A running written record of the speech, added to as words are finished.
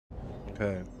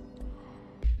Okay.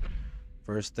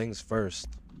 First things first.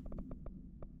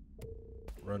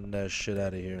 Run that shit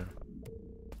out of here.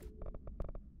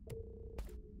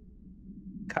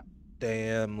 God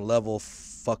damn level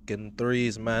fucking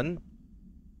 3s, man.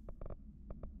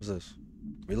 What's this?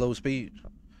 Reload speed.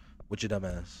 What you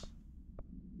dumbass?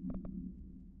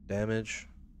 Damage.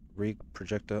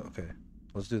 Projectile. Okay.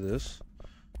 Let's do this.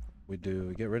 We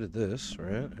get rid of this,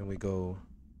 right? And we go.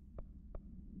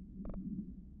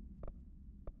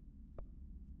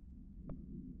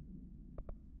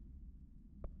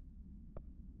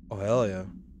 Oh, hell yeah.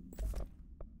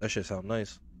 That shit sound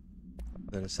nice.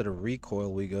 Then instead of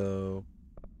recoil, we go.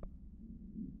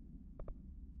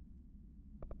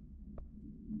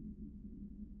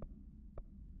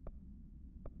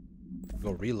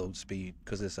 Go reload speed,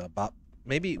 because it's about.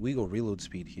 Maybe we go reload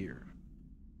speed here.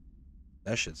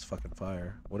 That shit's fucking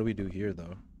fire. What do we do here,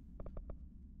 though?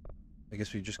 I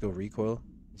guess we just go recoil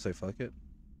and say fuck it.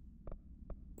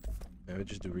 Yeah, we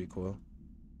just do recoil.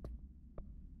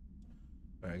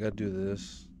 Alright, I gotta do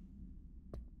this.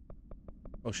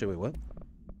 Oh shit, wait, what?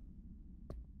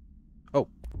 Oh.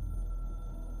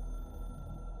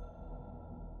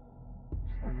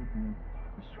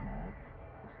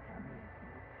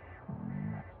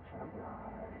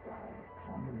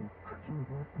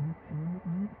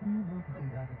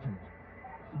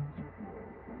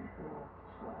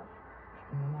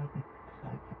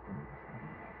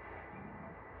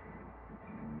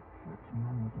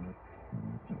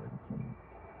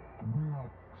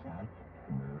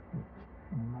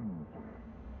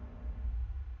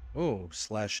 Oh,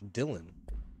 slash Dylan.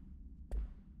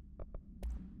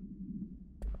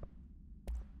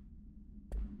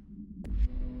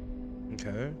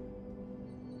 Okay. There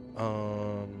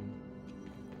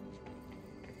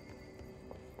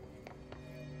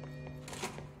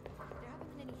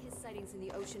haven't been any Hiss sightings in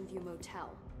the Ocean View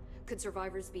Motel. Could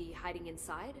survivors be hiding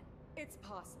inside? It's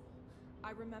possible.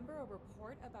 I remember a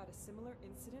report about a similar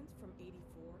incident from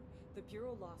 '84. The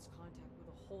Bureau lost contact with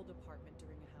a whole department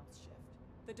during a house shift.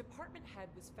 The department head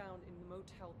was found in the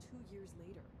motel 2 years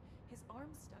later, his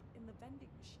arm stuck in the vending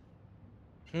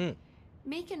machine.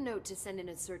 Make a note to send in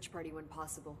a search party when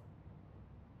possible.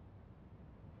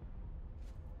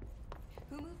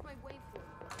 Who moved my waveform?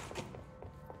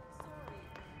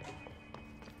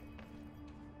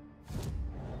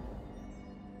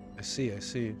 I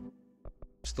see.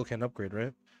 Still can't upgrade,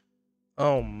 right?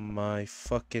 Oh my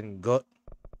fucking god.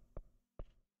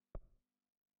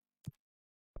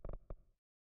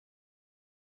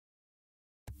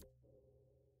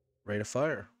 Rate of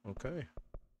fire. Okay.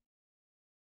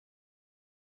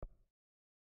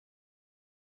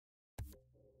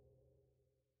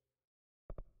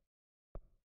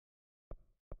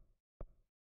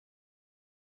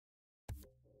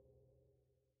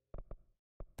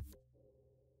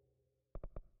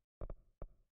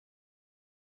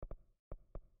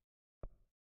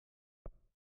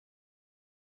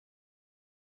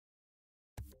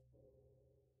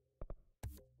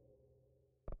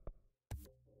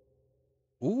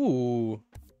 Ooh.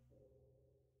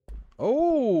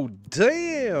 Oh,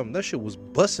 damn. That shit was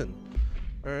bussin'.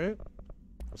 Alright.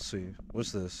 Let's see.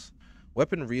 What's this?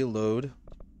 Weapon reload.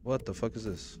 What the fuck is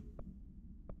this?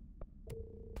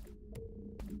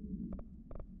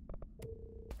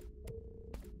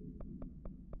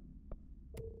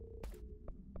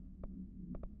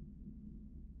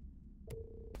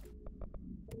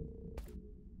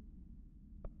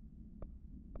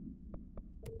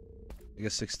 I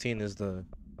guess 16 is the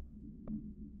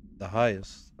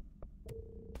highest.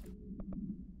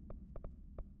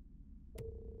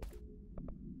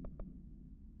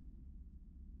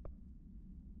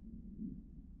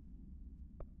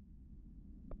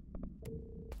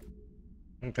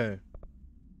 Okay.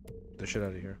 Get the shit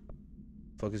out of here.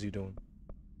 Fuck is you doing?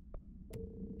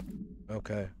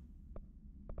 Okay.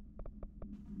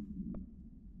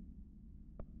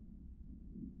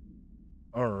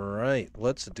 Alright,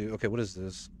 let's do. Okay, what is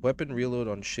this? Weapon reload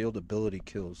on shield ability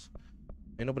kills.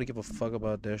 Ain't nobody give a fuck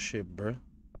about that shit, bruh.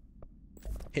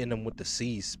 Hitting them with the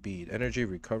C speed. Energy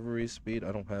recovery speed.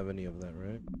 I don't have any of that,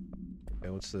 right? Okay,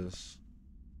 what's this?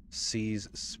 C's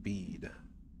speed.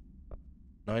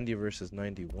 90 versus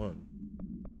 91.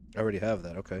 I already have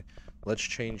that. Okay. Let's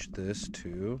change this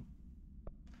to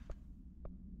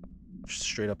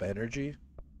straight up energy.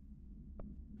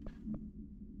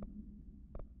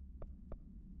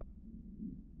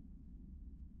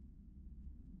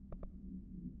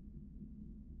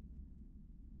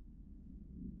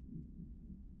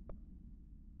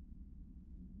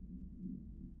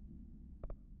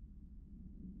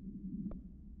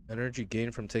 Energy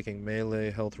gained from taking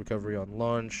melee, health recovery on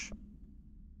launch.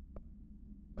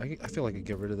 I feel like I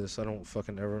get rid of this. I don't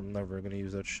fucking ever. I'm never gonna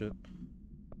use that shit.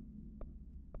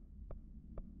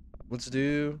 Let's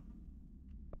do.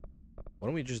 Why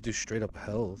don't we just do straight up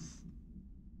health?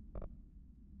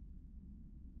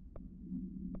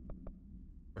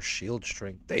 Or shield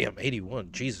strength. Damn,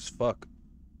 81. Jesus fuck.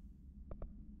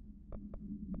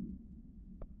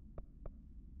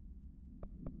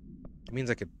 It means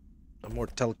I'm more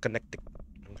telekinetic.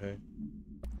 Okay.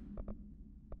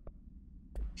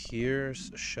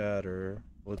 Here's shatter.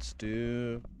 Let's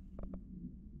do.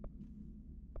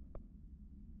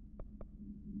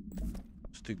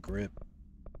 Let's do grip.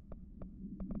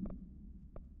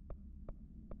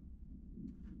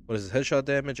 What is it? Headshot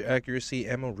damage, accuracy,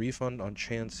 ammo refund on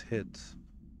chance hits.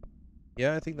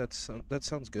 Yeah, I think that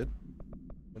sounds good.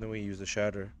 And then we use the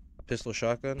shatter. Pistol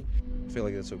shotgun. I feel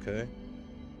like that's okay.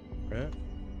 Right?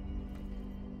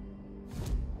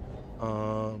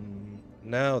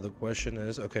 Now the question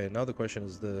is, okay, now the question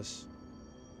is this.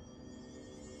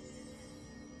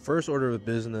 First order of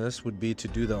business would be to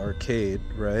do the arcade,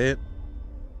 right?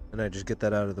 And I just get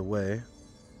that out of the way.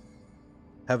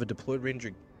 Have a deployed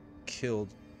ranger killed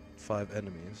 5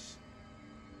 enemies.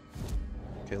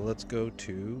 Okay, let's go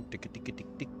to the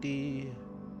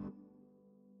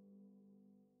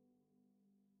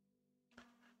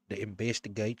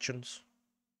investigations.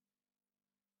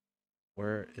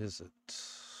 Where is it?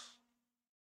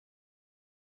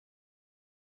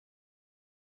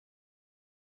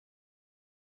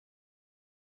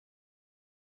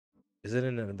 Is it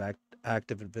in an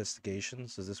active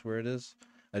investigations? Is this where it is?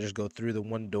 I just go through the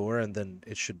one door and then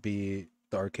it should be,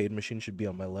 the arcade machine should be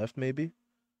on my left, maybe?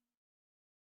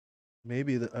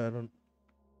 Maybe, I don't,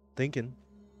 thinking.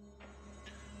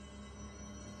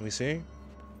 Let me see.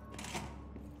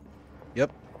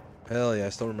 Yep. Hell yeah, I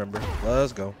still remember.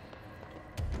 Let's go.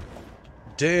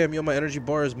 Damn, yo, my energy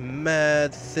bar is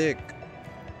mad thick.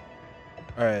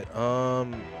 Alright, I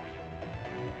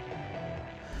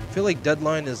feel like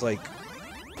deadline is like...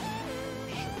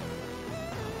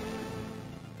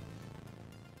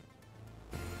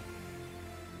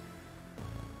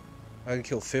 I can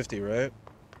kill 50, right?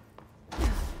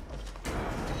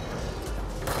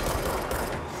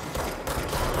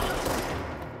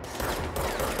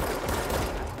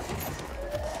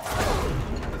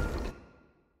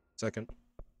 Second.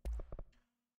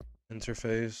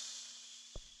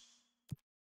 Interface.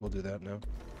 We'll do that now.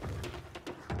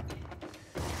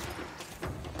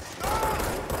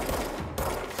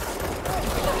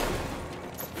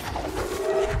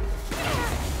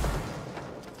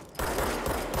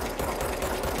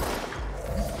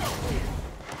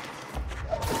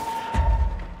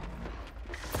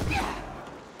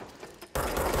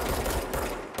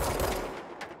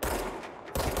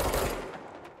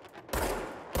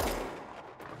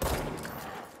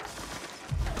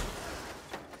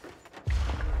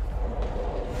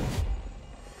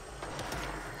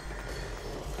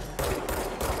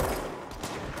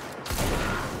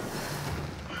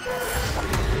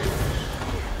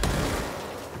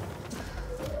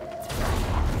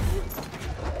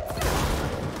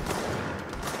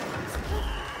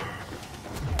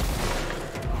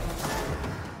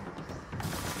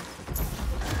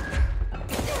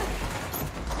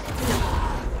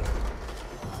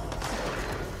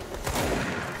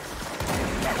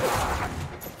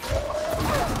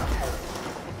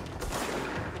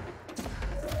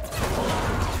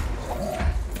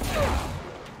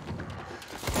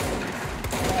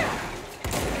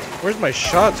 Where's my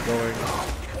shots going?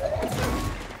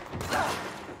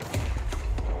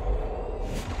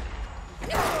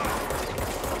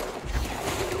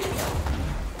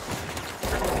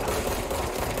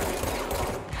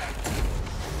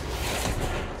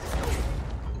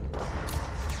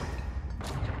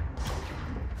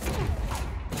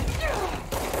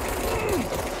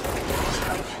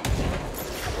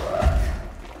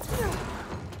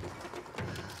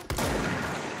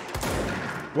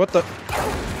 What the?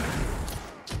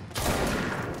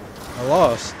 I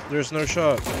lost. There's no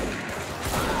shot.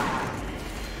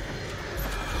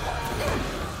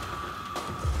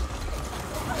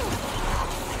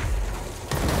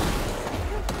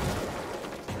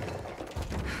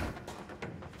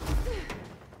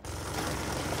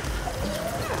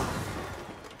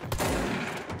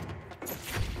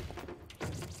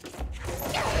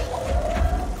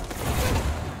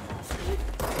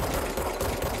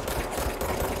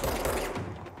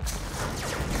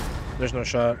 There's no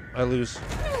shot. I lose.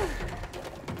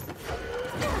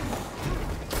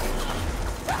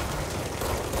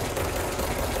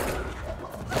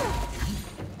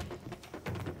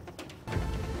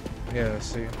 Yeah,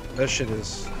 see. That shit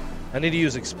is... I need to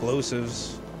use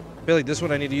explosives. I feel like this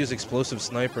one I need to use explosive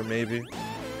sniper maybe.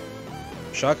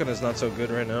 Shotgun is not so good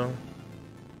right now.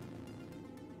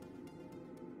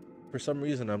 For some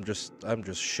reason I'm just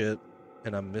shit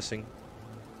and I'm missing.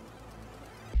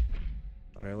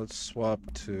 Alright, let's swap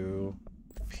to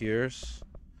Pierce.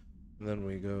 And then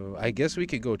we go, I guess we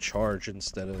could go charge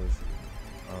instead of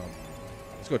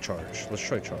let's go charge. Let's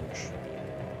try charge.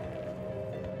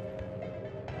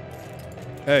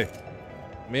 Hey,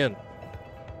 man.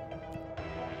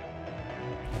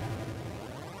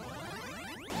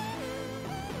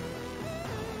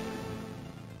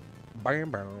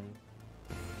 Bam bam.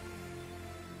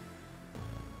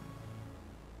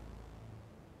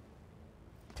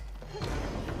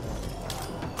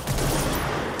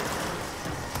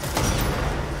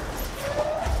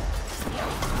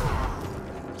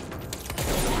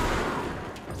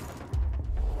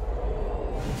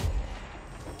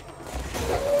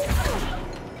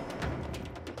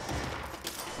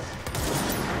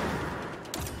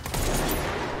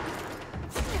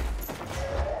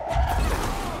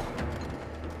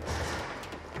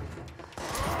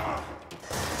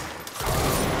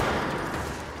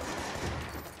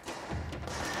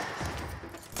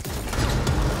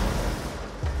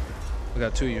 I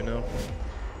got two, you know.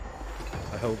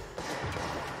 I hope.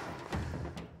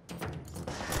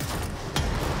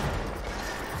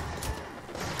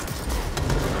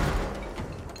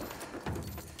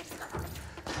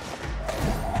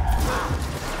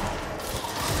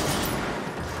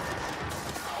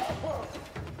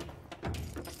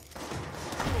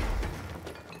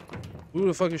 Who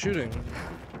the fuck is shooting?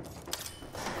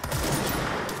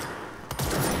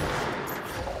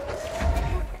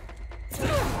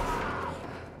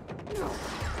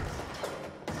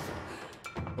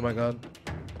 Oh my god.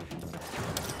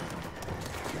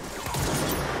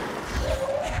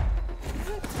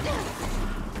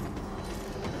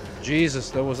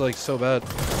 Jesus, that was like so bad.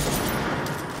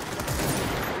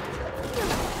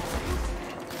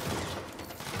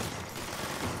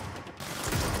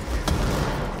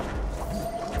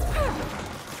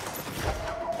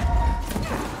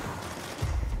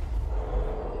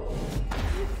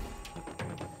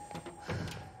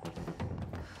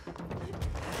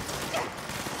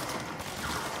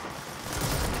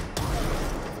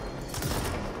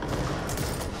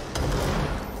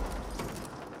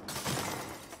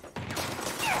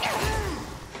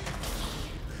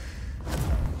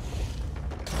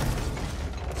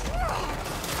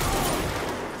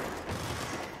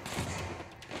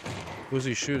 Who's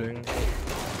he shooting?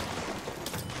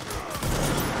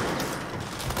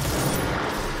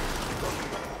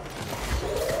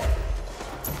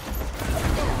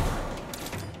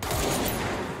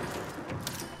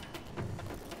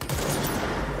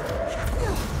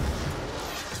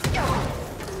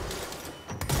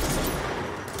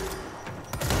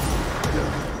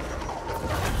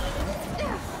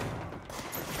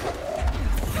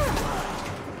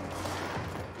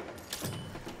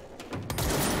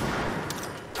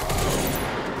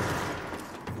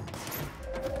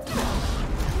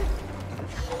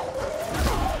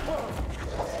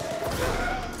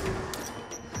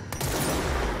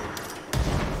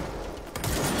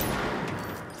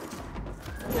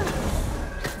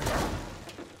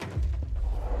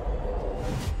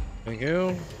 Thank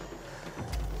you.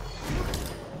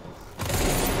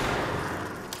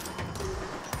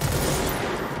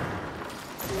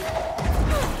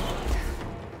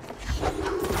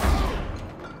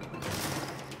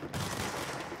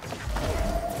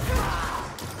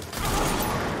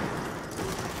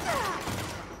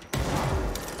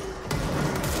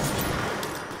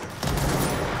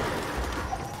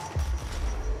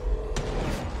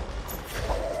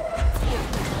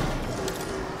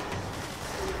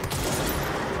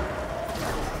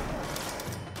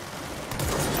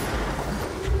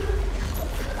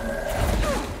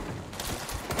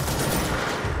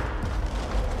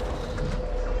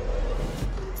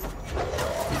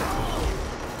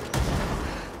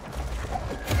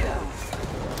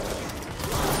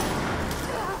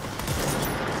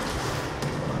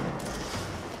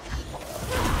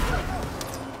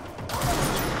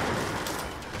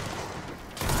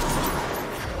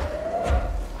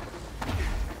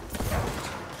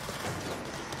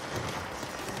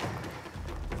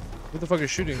 Who the fuck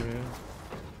is shooting me?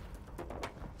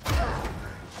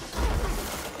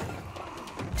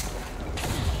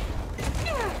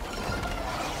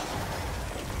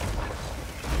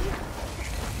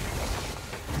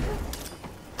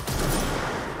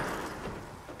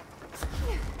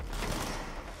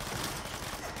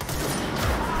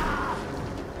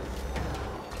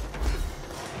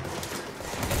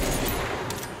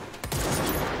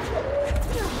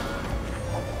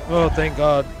 Oh, thank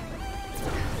God.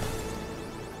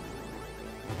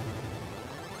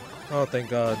 Oh, thank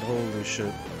God. Holy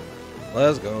shit.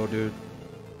 Let's go, dude.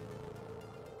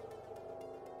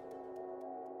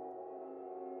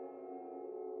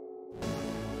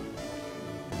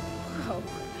 Whoa.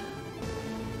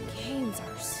 Games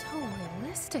are so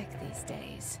realistic these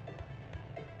days.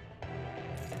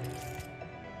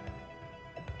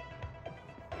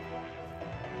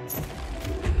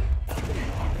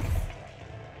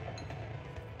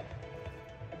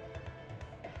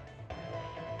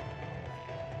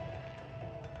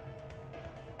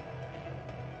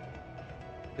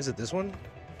 Is it this one?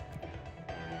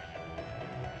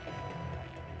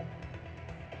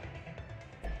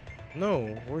 No,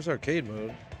 where's arcade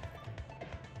mode?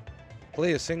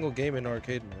 Play a single game in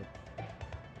arcade mode.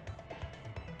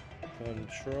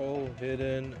 Control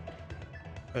hidden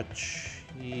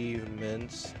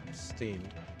achievements Steam.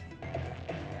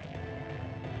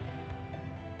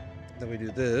 Then we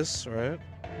do this, right?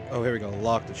 Oh, here we go.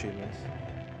 Locked achievements.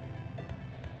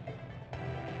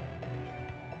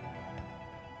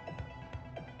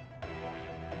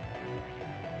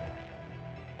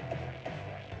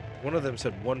 One of them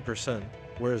said 1%.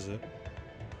 Where is it?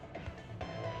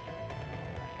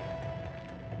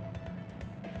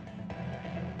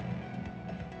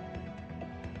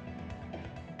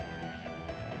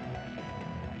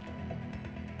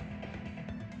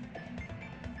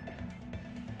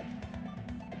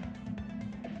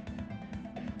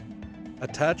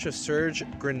 Attach a surge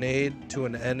grenade to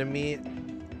an enemy,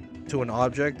 to an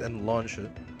object, and launch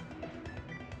it.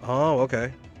 Oh,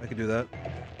 okay. I can do that.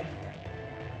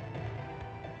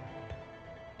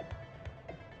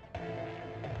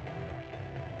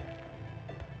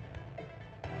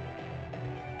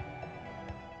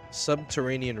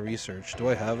 Subterranean research. Do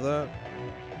I have that?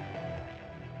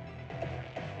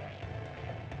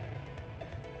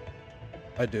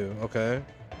 I do. Okay.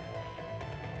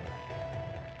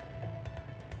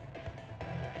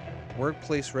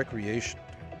 Workplace recreation.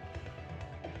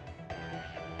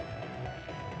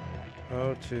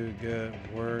 How to get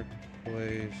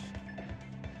workplace.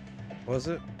 Was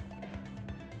it?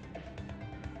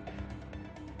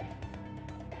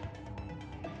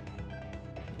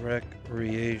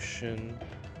 Recreation.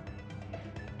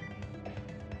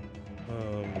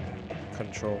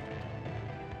 Control.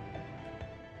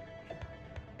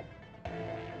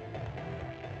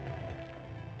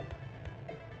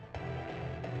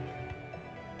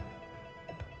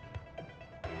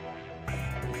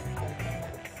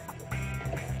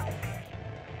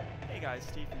 Hey guys,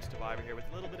 Steve from Survivor here with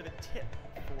a little bit of a tip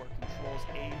for Control's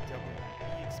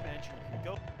AWE expansion. You can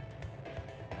go.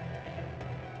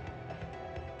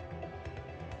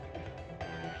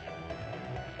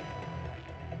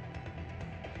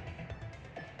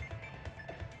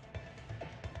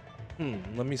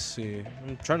 Let me see.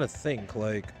 I'm trying to think,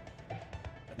 like,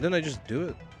 didn't I just do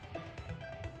it?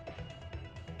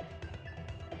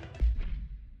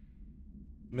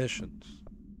 Missions.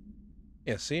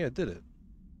 Yeah, see, I did it.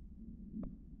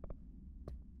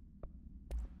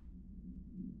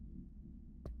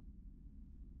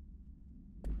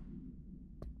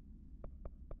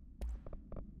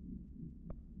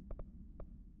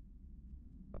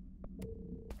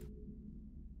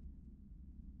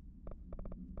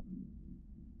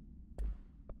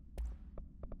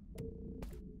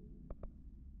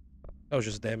 That was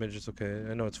just damage, it's okay.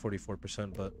 I know it's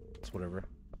 44%, but it's whatever.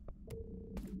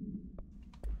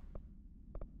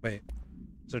 Wait,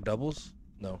 is there doubles?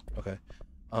 No, okay.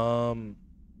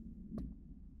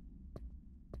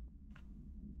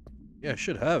 Yeah, I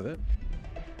should have it.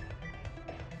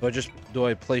 Do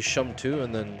I play Shum 2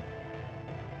 and then...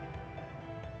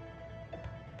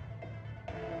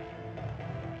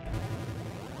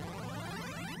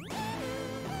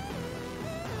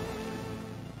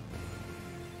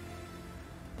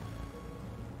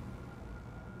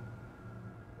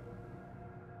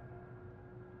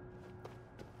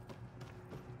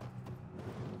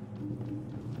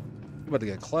 I'm about to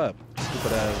get clapped,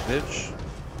 stupid ass bitch.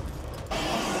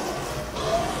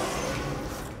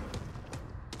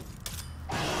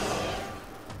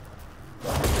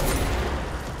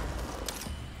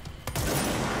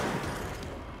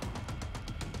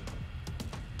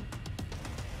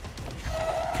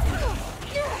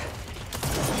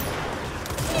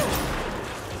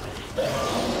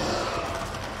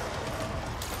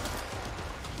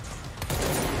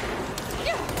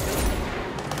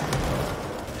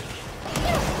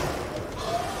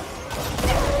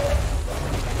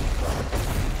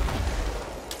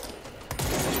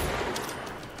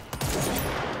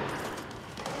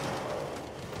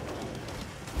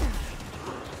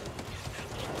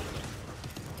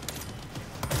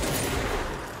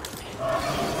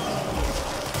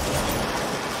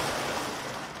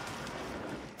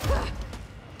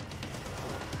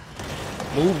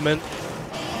 Movement.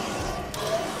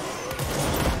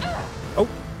 Oh.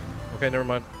 Okay, never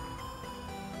mind.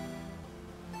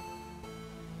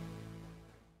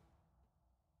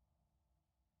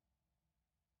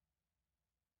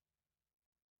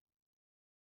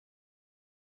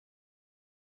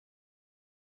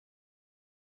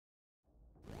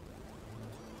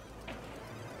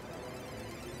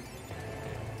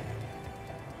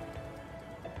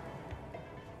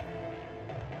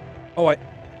 Oh, wait,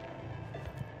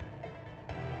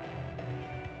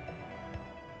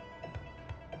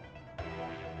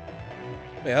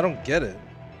 I don't get it.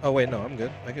 Oh, wait, no, I'm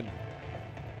good. I could...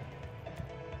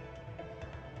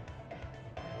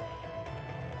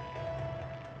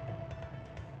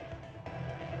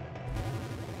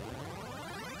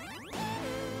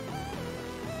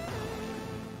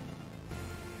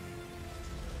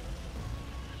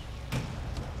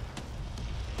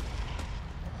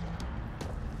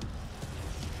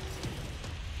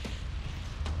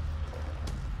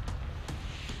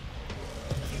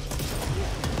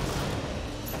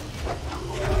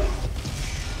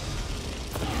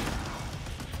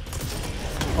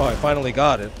 Oh, I finally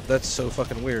got it. That's so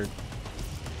fucking weird.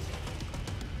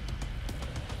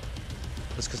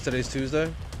 That's because today's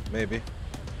Tuesday? Maybe.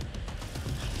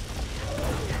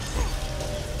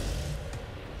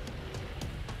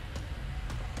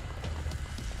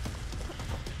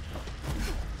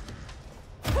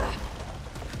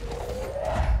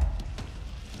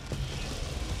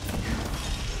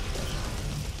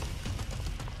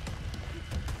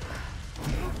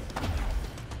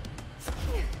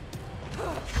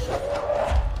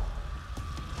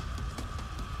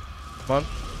 Come on.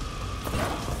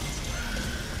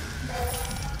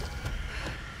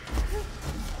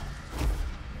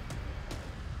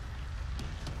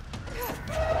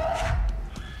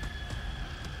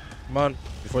 Come on,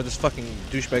 before this fucking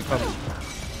douchebag comes.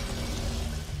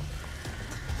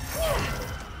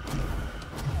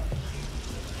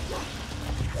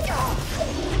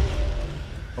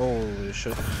 Holy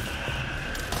shit.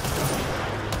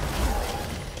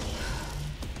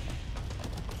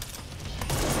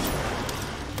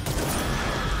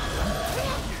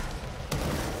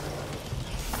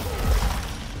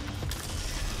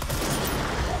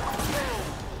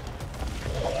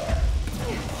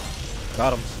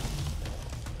 Got him.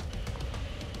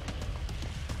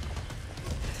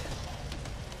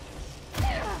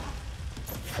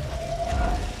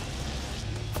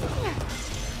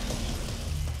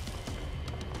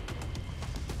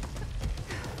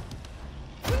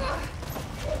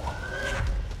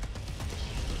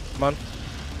 Come on.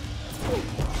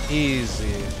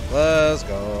 Easy. Let's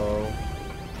go.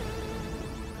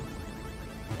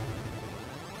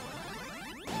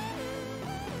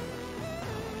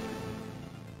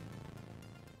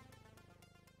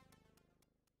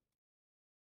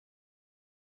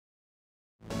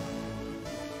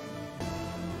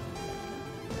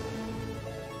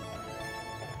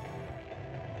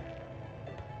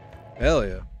 Hell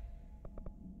yeah.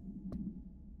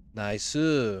 Nice.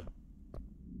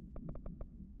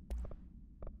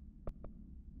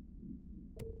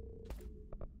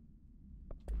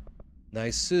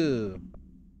 Nice.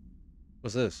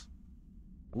 What's this?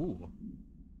 Ooh.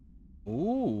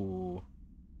 Ooh.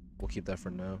 We'll keep that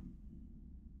for now.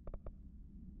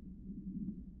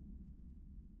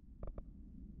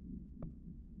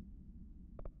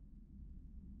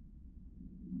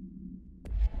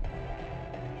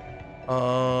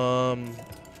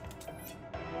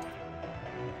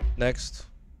 Next.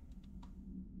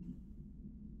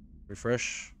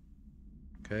 Refresh.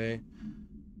 Okay.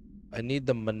 I need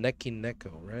the Maneki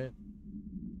Neko, right?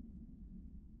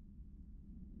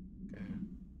 Okay.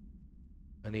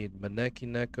 I need Maneki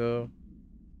Neko.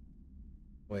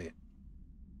 Wait.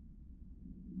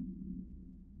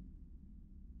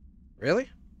 Really?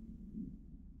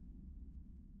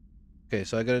 Okay,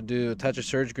 so I gotta do attach a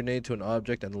surge grenade to an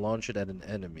object and launch it at an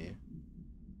enemy.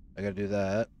 I gotta do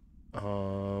that.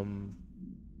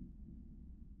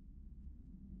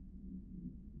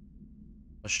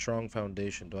 A strong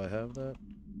foundation. Do I have that?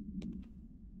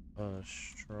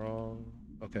 Strong.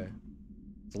 Okay.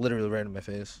 It's literally right in my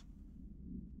face.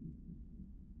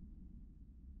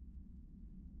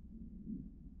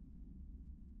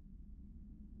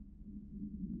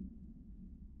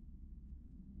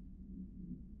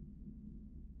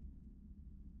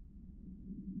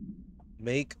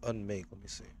 Make, unmake. Let me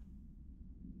see.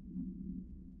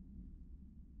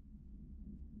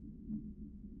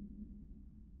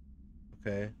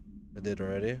 Okay. I did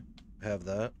already. I have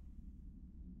that.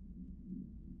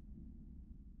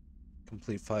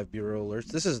 Complete 5 bureau alerts.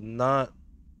 This is not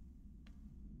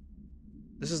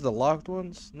This is the locked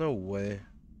ones? No way.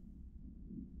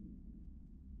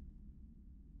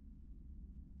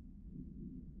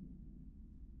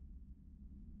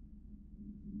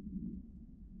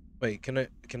 Wait, can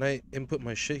I input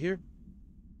my shit here?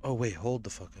 Oh wait, hold the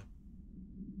fuck up.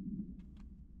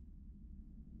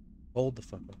 Hold the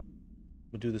fuck up.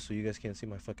 I'm gonna do this so you guys can't see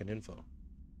my fucking info.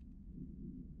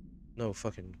 No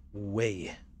fucking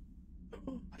way.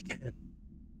 I can.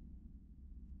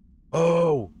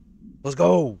 Oh! Let's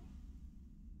go!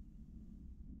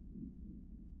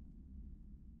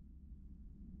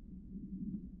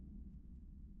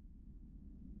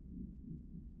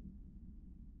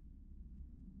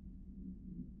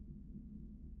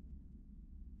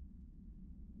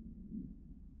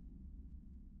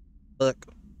 Look.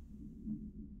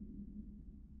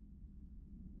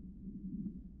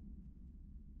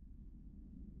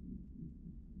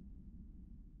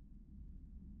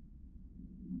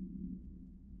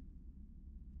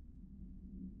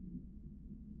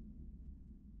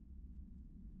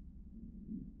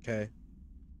 Okay.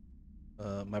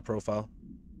 My profile.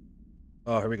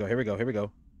 Oh, here we go, here we go, here we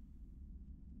go.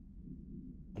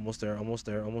 Almost there, almost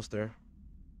there, almost there.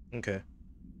 Okay.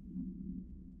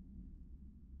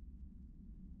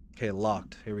 Okay,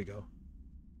 locked. Here we go.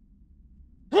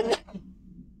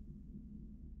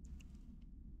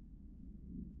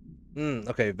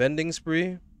 Okay, vending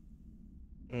spree.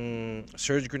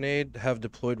 Surge grenade, have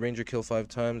deployed ranger kill 5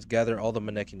 times, gather all the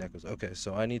Maneki Nekos. Okay,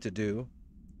 so I need to do...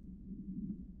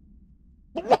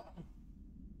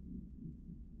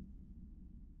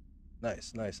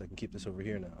 Nice, nice. I can keep this over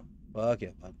here now. Fuck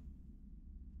yeah, bud.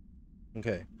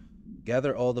 Okay.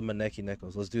 Gather all the Maneki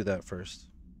Nekos. Let's do that first.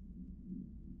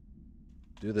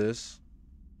 Do this.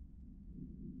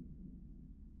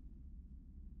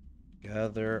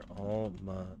 Gather all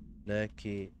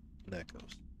Maneki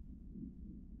Nekos.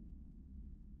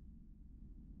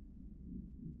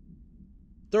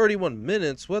 31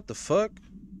 minutes? What the fuck?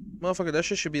 Motherfucker, that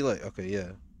shit should be like... Okay,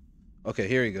 yeah. Okay,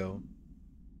 here you go.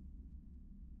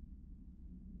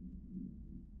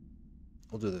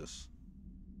 We'll do this.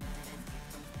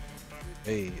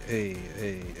 Hey, hey,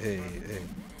 hey, hey, hey.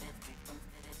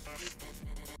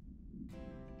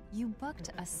 You booked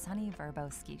a sunny Verbo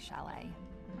ski chalet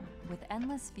with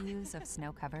endless views of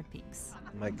snow-covered peaks.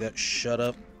 My gut, shut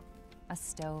up. A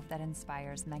stove that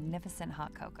inspires magnificent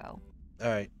hot cocoa. All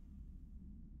right.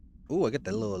 Ooh, I get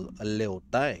that little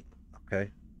thing.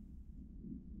 Okay.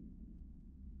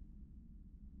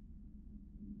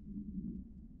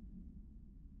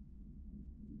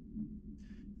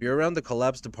 If you're around the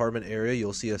collapsed apartment area,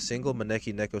 you'll see a single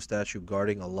Maneki Neko statue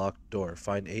guarding a locked door.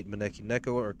 Find 8 Maneki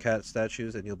Neko or cat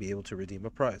statues and you'll be able to redeem a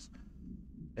prize.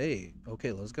 Hey,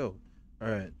 okay, let's go.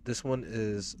 Alright, this one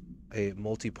is a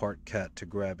multi-part cat. To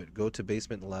grab it, go to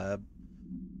basement lab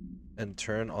and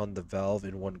turn on the valve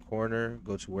in one corner.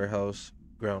 Go to warehouse,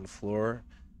 ground floor,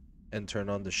 and turn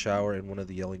on the shower in one of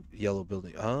the yellow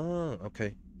building. Ah,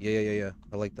 okay. Yeah.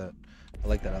 I like that. I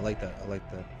like that.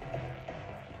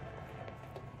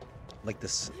 Like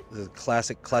this, the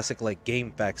classic like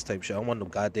game facts type shit. I don't want no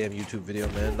goddamn YouTube video,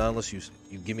 man. Not unless you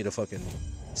give me the fucking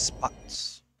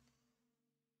spots.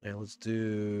 Yeah, let's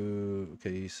do.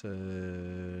 Okay, you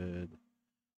said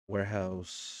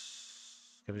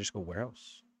warehouse. Can I just go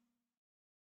warehouse?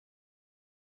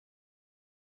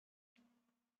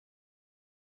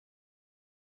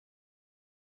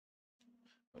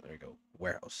 Oh, there you go.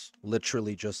 Warehouse.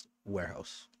 Literally just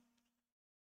warehouse.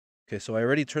 Okay, so I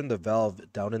already turned the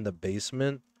valve down in the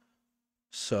basement.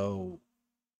 So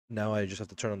now I just have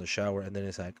to turn on the shower and then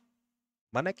it's like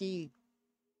Maneki.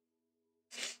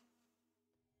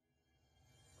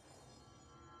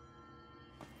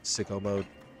 Sicko mode.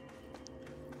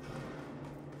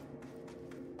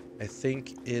 I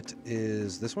think it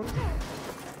is this one?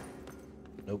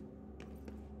 Nope.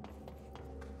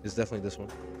 It's definitely this one.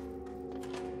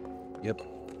 Yep.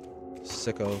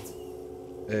 Sicko.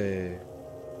 Hey.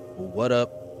 What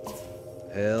up?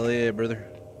 Hell yeah, brother.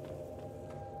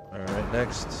 Alright,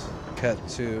 next. Cat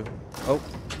 2. Oh.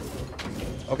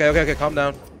 Okay, calm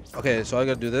down. Okay, so I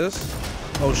gotta do this.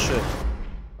 Oh shit.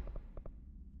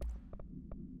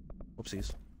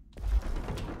 Whoopsies.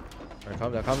 Alright,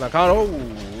 calm down. Oh!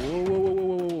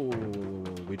 Whoa.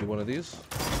 We do one of these.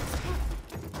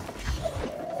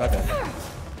 Goddamn.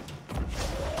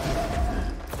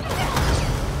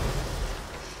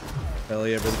 Hell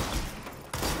yeah, brother.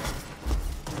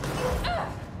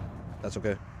 That's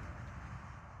okay.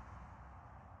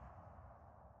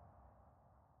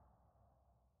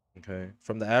 Okay.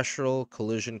 From the astral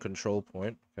collision control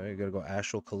point. Okay, you gotta go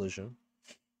astral collision.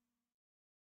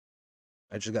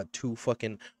 I just got 2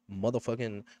 fucking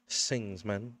motherfucking sings,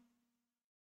 man.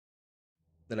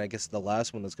 Then I guess the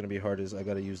last one that's gonna be hard is I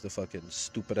gotta use the fucking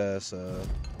stupid ass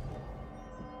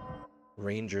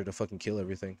ranger to fucking kill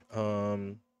everything.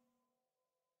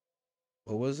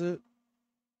 What was it?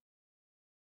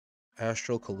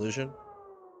 Astral collision?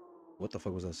 What the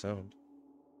fuck was that sound?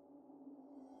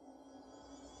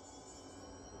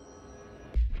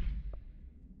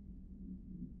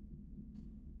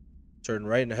 Turn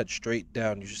right and head straight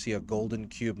down. You should see a golden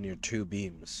cube near 2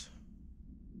 beams.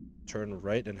 Turn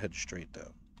right and head straight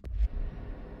down.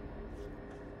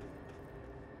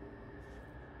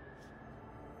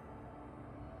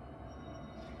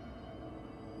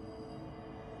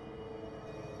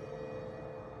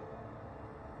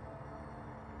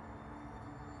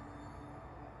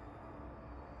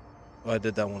 Oh, I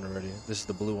did that one already. This is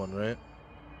the blue one, right?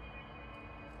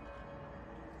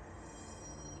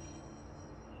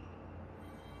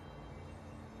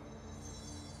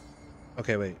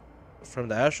 Okay, wait. From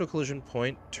the astral collision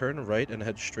point, turn right and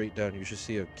head straight down. You should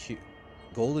see a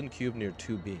golden cube near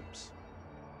 2 beams.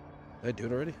 Did I do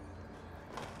it already?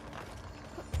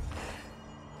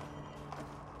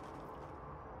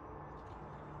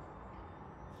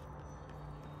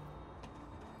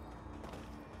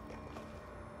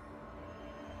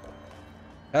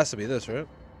 Has to be this, right?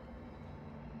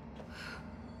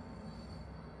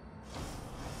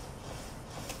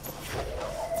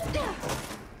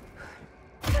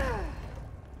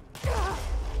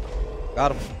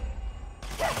 Got him.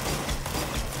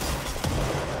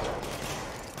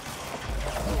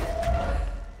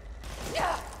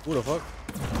 Who the fuck?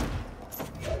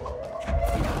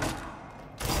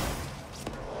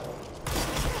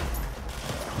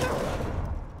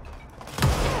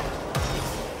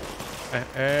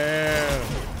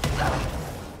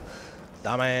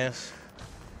 Dumbass.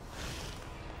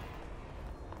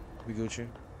 We Gucci.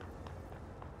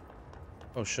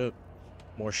 Oh shit.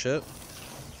 More shit.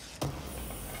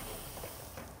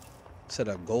 Said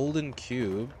a golden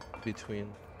cube between.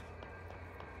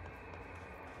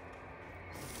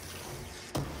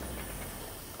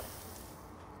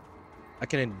 I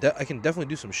can definitely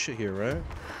do some shit here, right?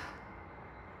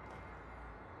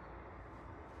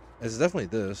 It's definitely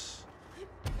this.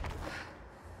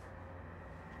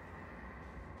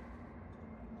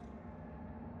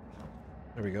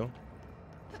 There we go.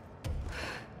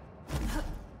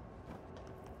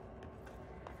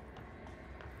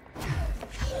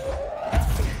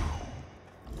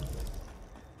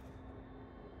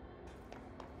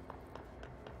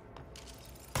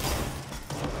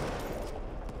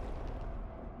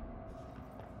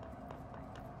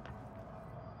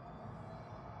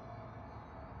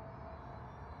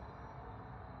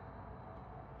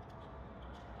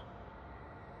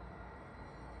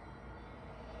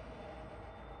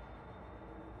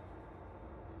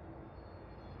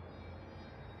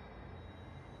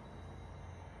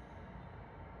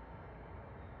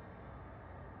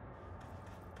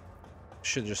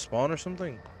 Should just spawn or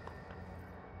something?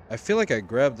 I feel like I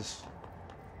grabbed this.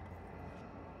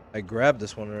 I grabbed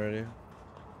this one already. I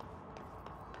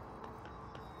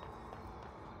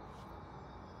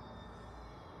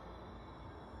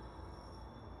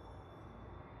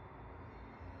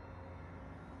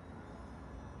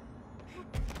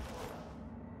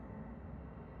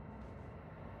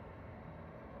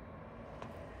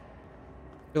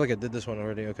feel like I did this one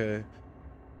already, okay.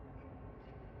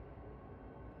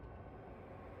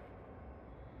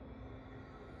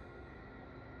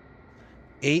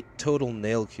 Eight total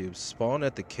nail cubes. Spawn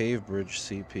at the cave bridge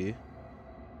CP.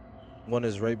 One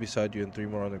is right beside you and 3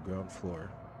 more on the ground floor.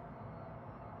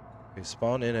 Okay,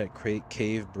 spawn in at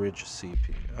cave bridge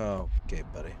CP. Oh, okay,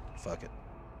 buddy. Fuck it.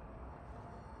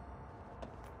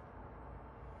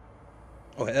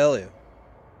 Oh, hell yeah.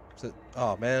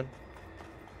 Oh, man.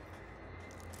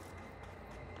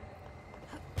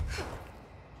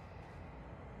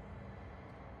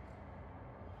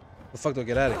 The fuck do I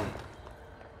get out of here?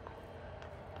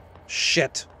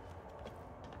 Shit.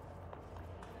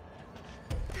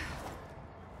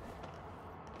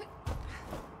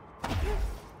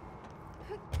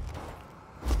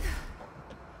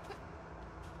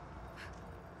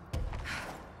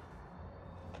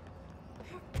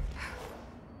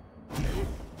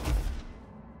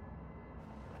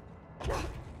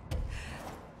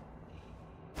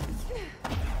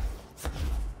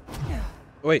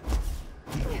 Wait.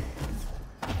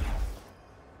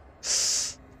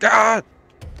 God!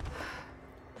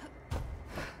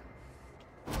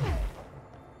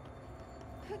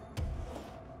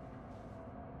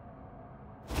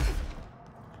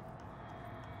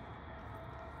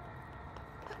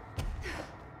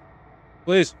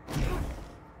 Please.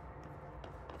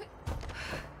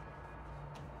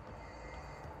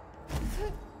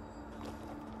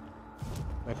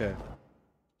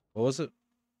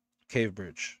 Cave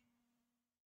bridge.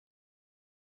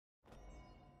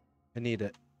 I need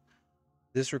it.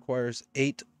 This requires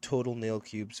 8 total nail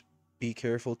cubes. Be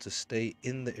careful to stay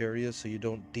in the area so you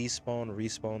don't despawn,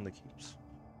 respawn the cubes.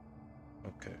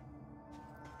 Okay.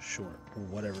 Sure.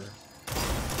 Whatever.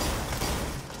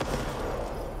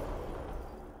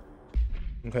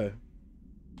 Okay.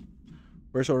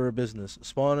 First order of business.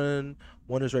 Spawn in.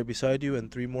 1 is right beside you and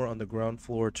 3 more on the ground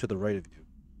floor to the right of you.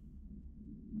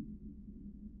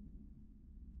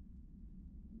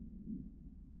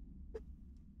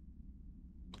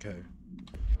 Okay.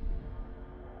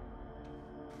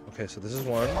 Okay, so this is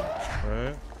 1,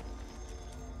 right?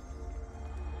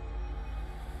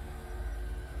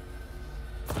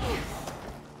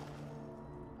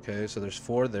 Okay, so there's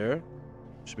 4 there.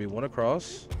 Should be 1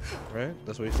 across, right?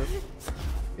 That's what he said?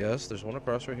 Yes, there's 1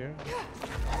 across right here.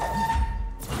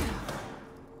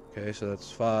 Okay, so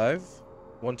that's 5.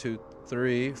 1, 2,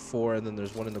 3, 4, and then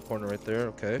there's 1 in the corner right there.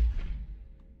 Okay.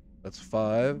 That's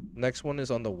 5. Next one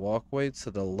is on the walkway to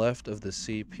the left of the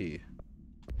CP.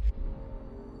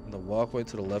 On the walkway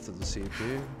to the left of the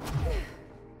CP.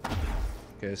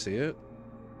 Okay, I see it.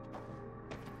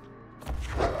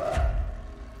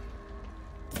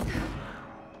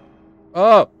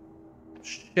 Oh!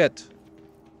 Shit.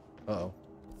 Uh-oh.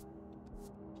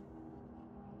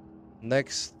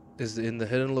 Next is in the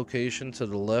hidden location to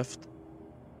the left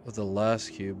of the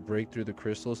last cube. Break through the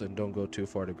crystals and don't go too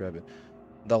far to grab it.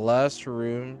 The last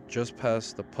room just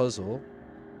past the puzzle.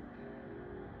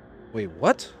 Wait,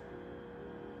 what?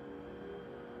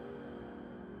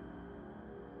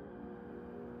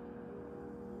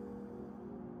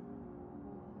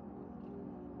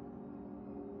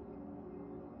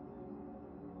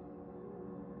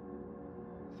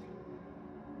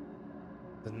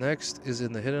 The next is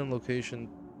in the hidden location.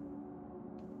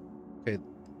 Okay,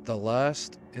 the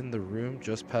last in the room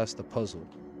just past the puzzle.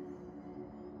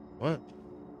 What?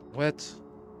 What?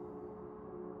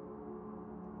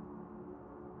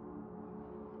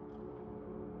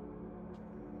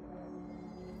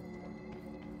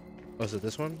 Oh, is it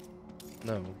this one?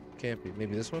 No, can't be.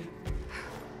 Maybe this one?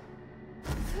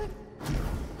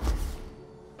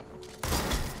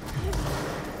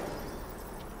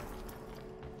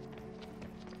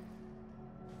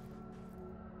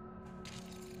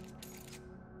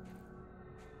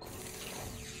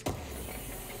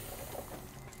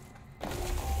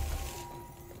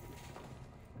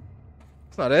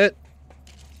 That's not it.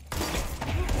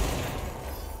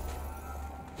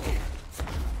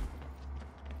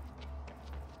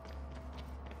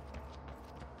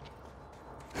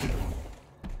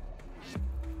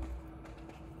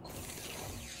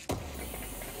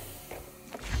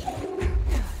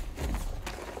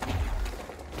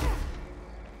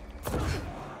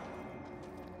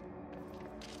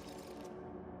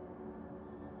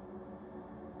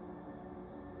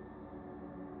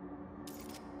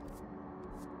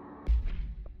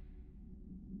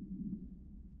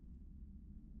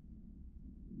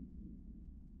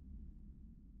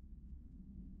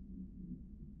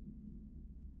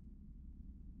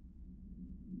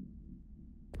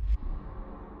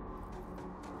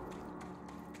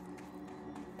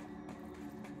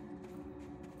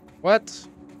 What?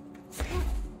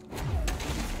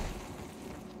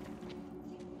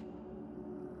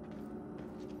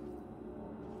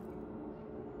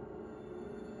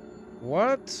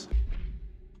 What?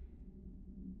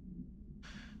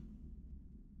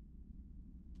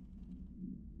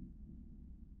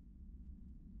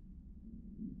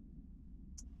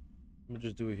 Let me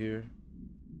just do it here.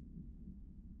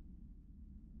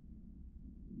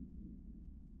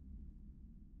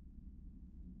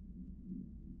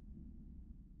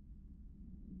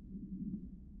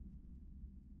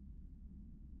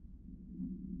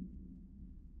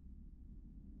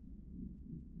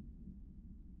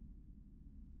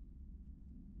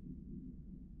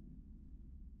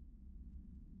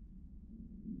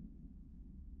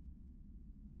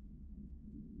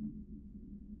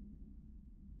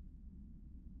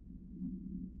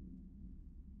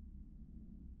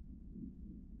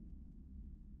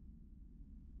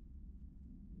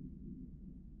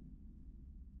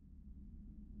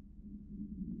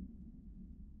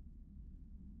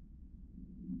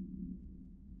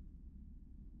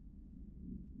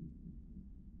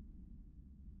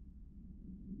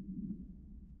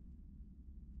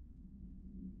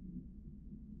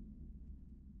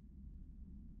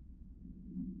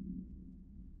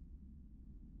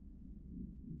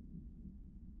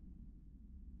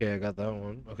 Okay, I got that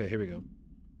one. Okay, here we go.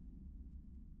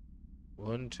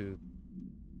 1, 2.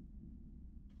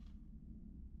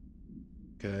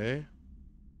 Okay.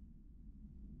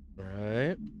 All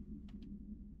right.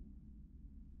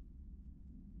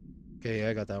 Okay,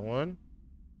 I got that one.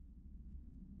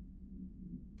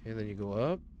 Okay, then you go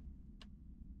up.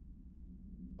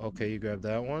 Okay, you grab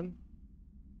that one.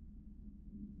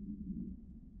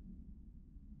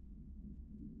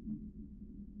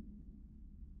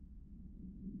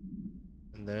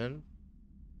 And then...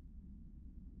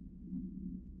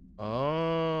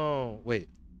 Oh, wait.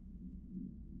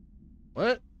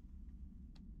 What?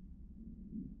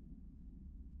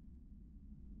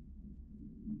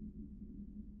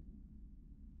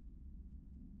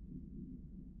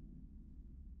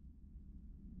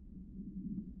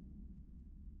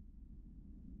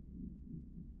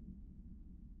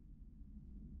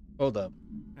 Hold up.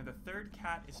 Now, the third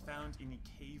cat is found in the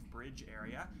cave bridge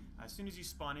area. As soon as you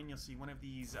spawn in, you'll see one of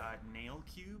these nail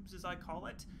cubes, as I call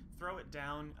it. Throw it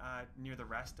down near the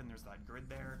rest, and there's that grid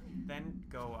there. Then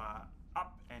go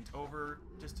up and over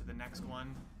just to the next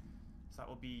one. So that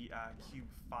will be cube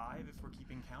 5 if we're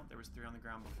keeping count. There was 3 on the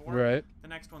ground before. Right. The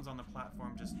next one's on the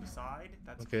platform just beside.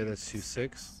 That's Okay, cube that's 2,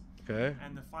 6. 6. Okay.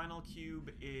 And the final cube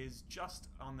is just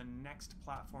on the next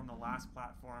platform, the last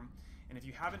platform. And if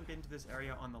you haven't been to this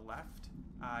area on the left,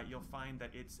 you'll find that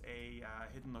it's a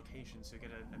hidden location, so you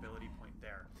get an ability point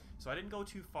there. So I didn't go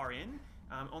too far in,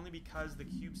 only because the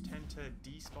cubes tend to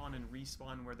despawn and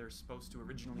respawn where they're supposed to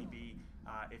originally be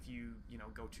if you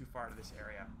go too far to this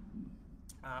area.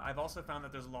 I've also found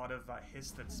that there's a lot of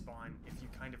hiss that spawn if you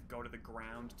kind of go to the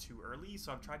ground too early,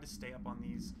 so I've tried to stay up on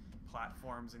these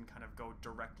platforms and kind of go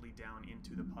directly down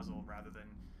into the puzzle rather than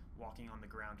walking on the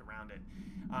ground around it.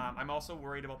 I'm also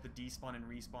worried about the despawn and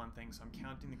respawn thing, so I'm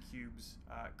counting the cubes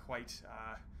quite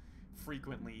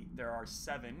frequently. There are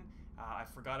 7. I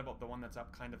forgot about the one that's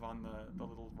up kind of on the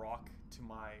little rock to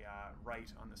my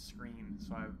right on the screen,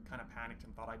 so I kind of panicked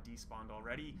and thought I despawned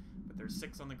already, but there's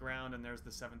 6 on the ground and there's the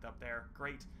 7th up there.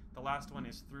 Great. The last one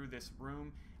is through this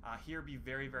room. Here, be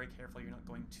very, very careful you're not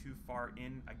going too far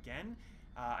in again.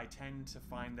 I tend to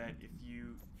find that if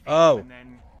you aim and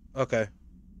then... Okay.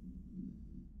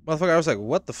 Motherfucker, I was like,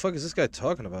 what the fuck is this guy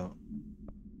talking about?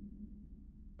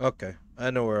 Okay.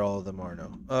 I know where all of them are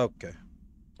now. Okay.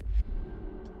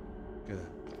 Good.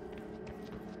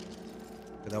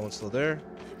 Okay, that one's still there.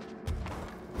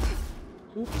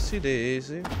 Oopsie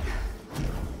daisy.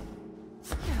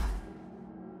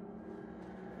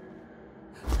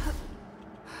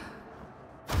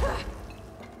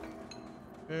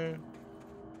 Okay.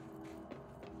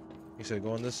 You said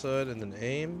go on this side and then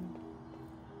aim.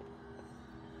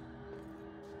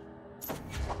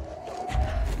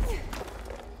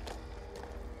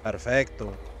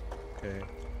 Perfecto. Okay.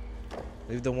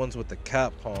 Leave the ones with the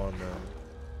cat paw on them.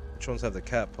 Which ones have the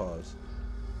cat paws?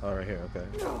 Oh, right here, okay.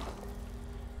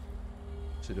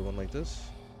 So do one like this.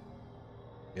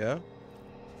 Yeah?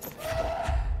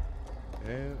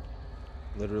 Okay.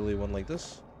 Literally one like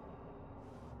this.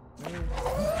 Okay.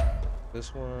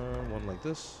 This one like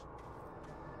this.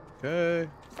 Okay.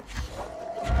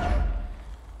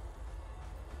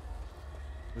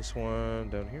 This one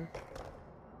down here.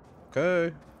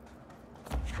 Okay.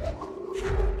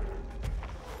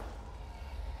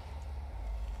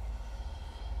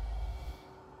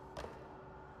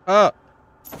 Ah.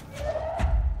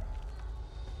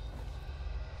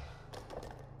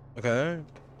 Okay.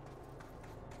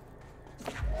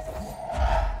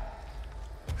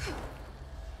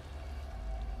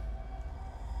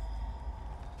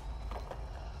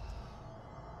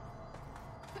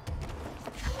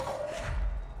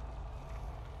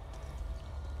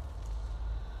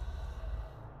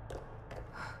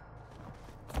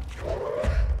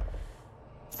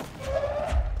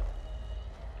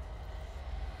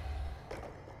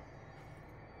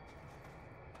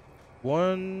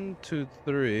 One, 2,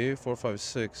 3, 4, 5,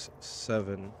 6,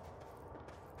 7.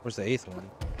 Where's the 8th one?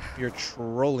 You're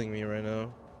trolling me right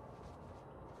now.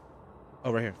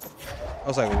 Oh, right here. I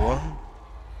was like, what?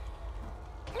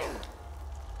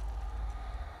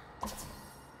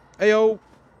 Hey, yo.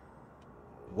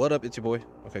 What up? It's your boy.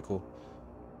 Okay, cool.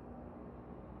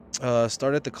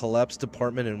 Start at the collapse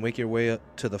department and make your way up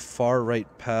to the far right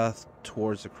path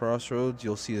towards the crossroads.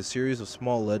 You'll see a series of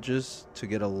small ledges to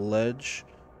get a ledge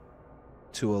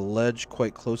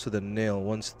quite close to the nail.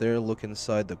 Once there, look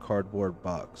inside the cardboard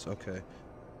box. Okay.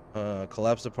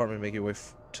 Collapse department, make your way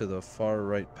to the far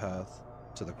right path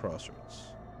to the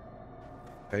crossroads.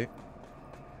 Okay.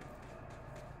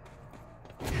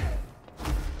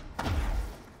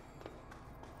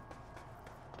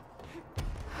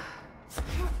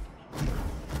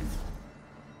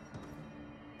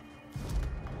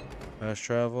 Fast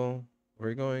travel. Where are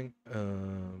you going?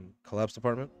 Collapse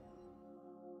department.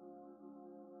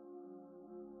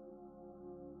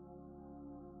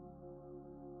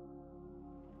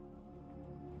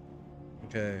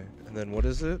 Okay, and then what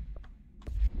is it?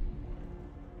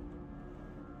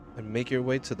 And make your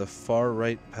way to the far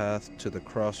right path to the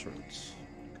crossroads.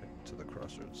 Okay, to the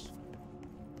crossroads.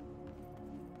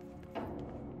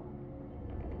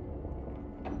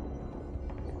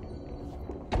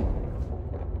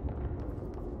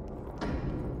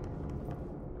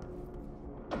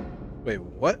 Wait,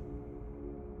 what?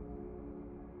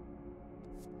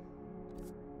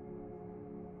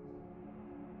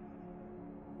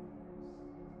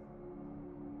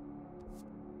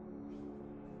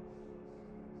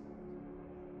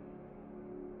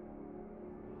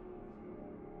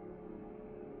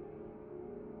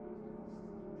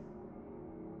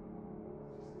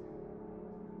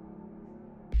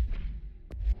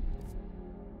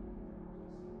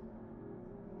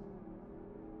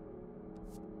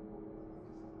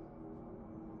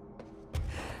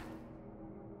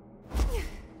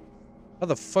 How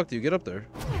the fuck do you get up there?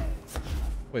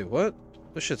 Wait, what?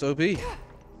 This shit's OP. How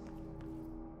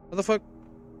the fuck?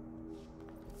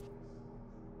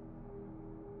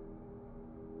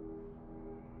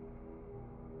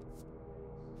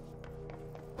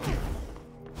 I'm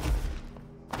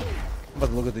about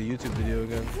to look at the YouTube video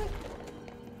again.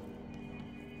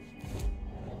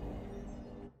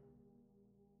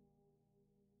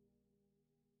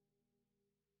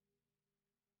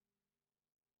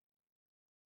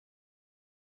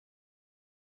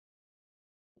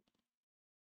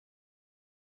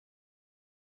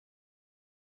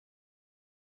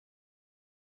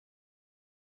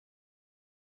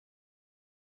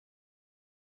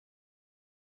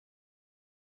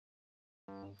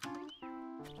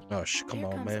 Oh shit, come Here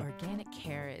on, comes man. organic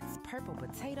carrots, purple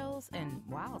potatoes, and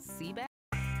wild sea bass.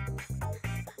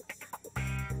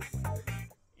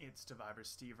 It's Survivor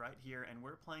Steve right here, and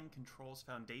we're playing Control's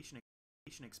Foundation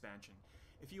expansion.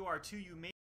 If you are too, you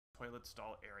may toilet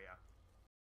stall area.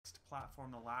 Next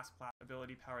platform, the last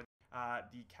ability power,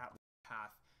 the cat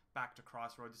path back to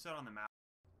Crossroads. It's out on the map.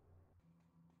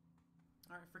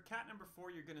 Alright, for cat number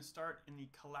 4, you're going to start in the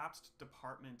collapsed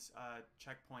department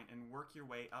checkpoint and work your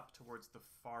way up towards the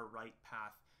far right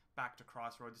path back to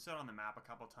Crossroads. It's out on the map a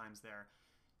couple times there.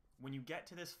 When you get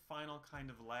to this final kind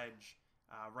of ledge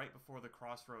right before the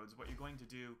crossroads, what you're going to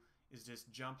do is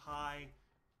just jump high,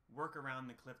 work around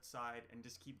the cliff side, and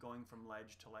just keep going from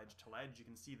ledge to ledge to ledge. You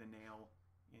can see the nail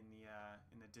in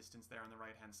the distance there on the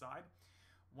right hand side.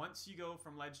 Once you go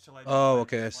from ledge to ledge, Oh, to ledge,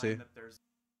 okay, I you see. find that there's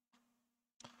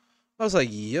I was like,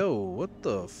 yo, what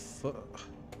the fuck?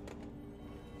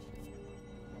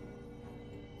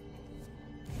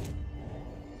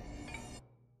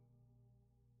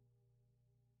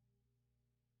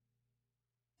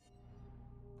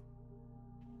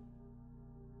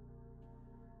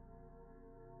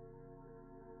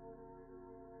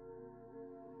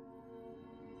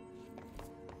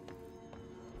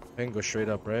 I can go straight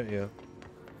up, right? Yeah.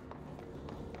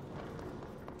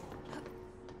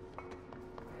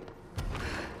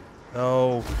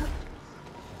 No.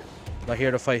 Not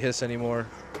here to fight Hiss anymore.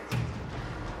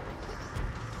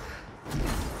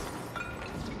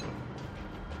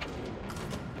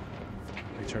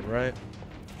 We turn right.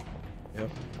 Yep.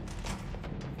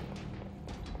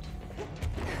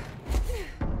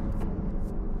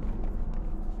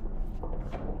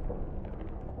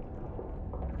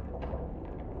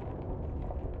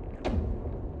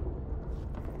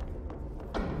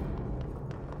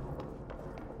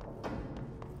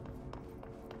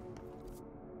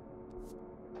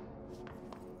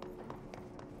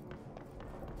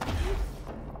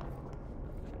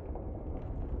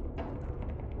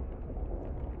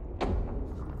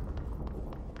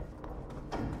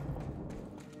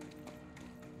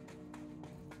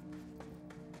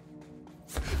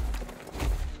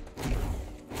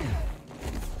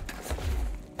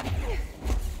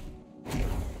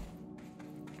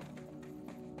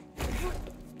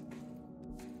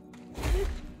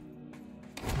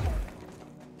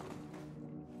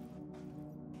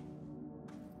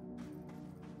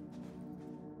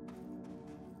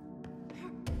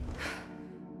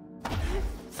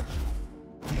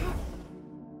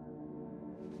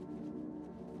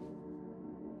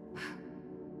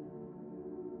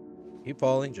 Keep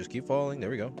falling, just keep falling. There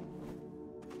we go.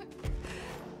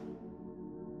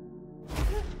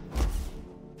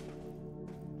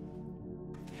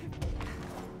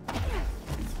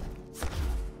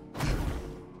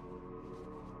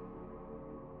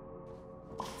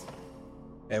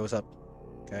 Hey, what's up?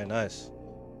 Okay, nice.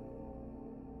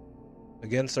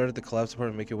 Again, start at the collapse part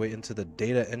and make your way into the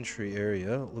data entry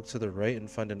area. Look to the right and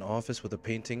find an office with a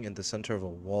painting in the center of a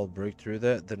wall. Break through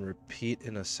that, then repeat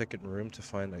in a second room to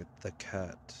find the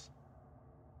cat.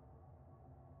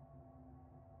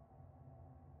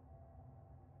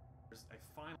 there's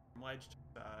a final ledge.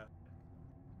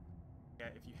 Yeah,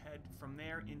 if you head from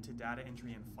there into data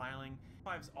entry and filing,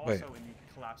 5's also in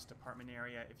the collapsed department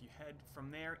area. If you head from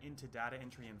there into data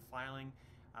entry and filing,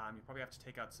 you probably have to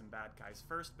take out some bad guys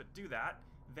first, but do that.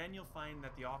 Then you'll find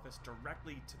that the office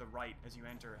directly to the right as you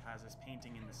enter has this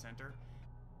painting in the center.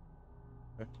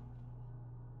 Okay.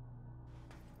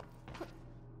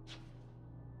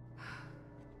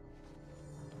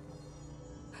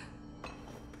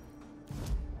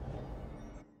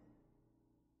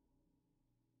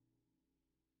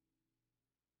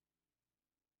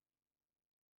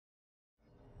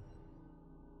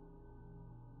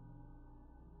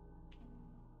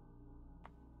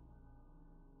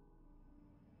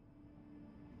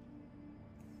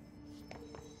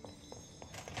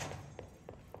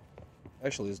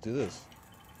 Actually, let's do this.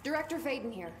 Director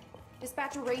Faden here.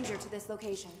 Dispatch a ranger to this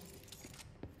location.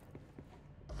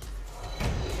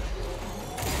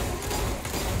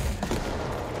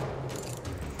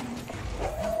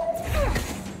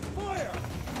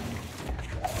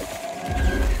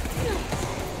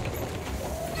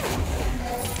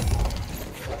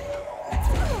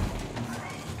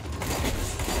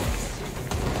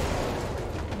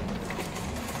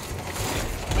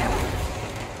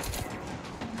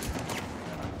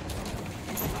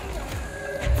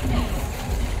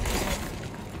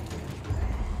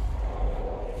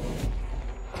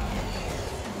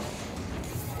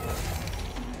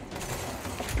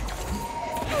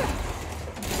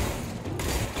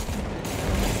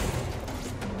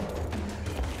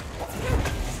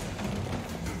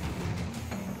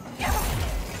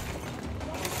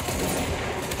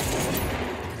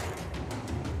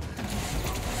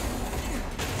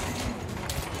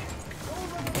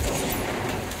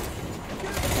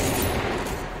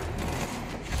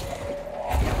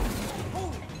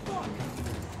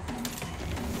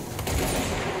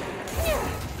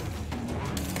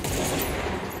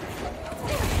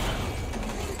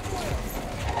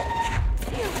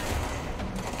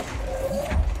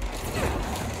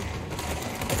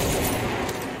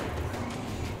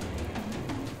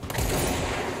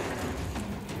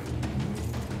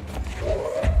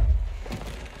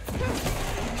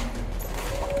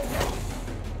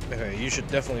 You should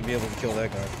definitely be able to kill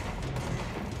that guy.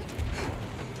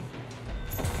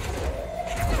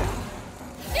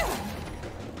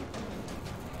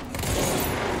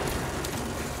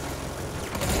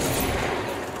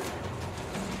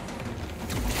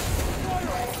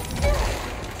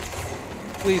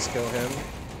 Please kill him.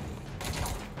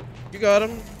 You got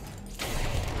him.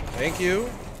 Thank you.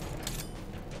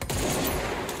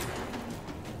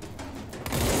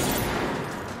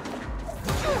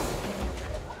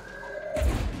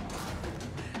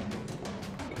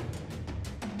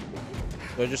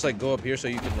 Do I just like go up here so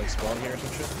you can like spawn here or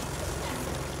some shit?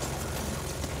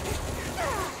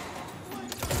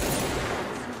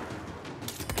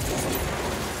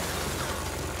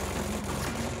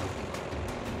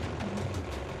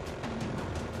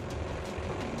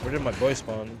 Where did my boy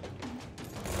spawn?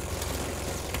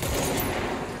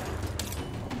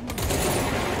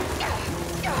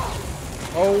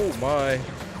 Oh my.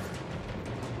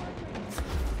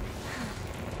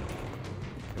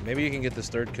 Maybe you can get this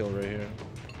third kill right here.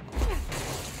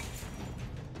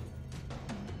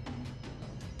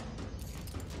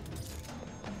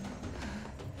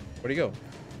 Where'd he go?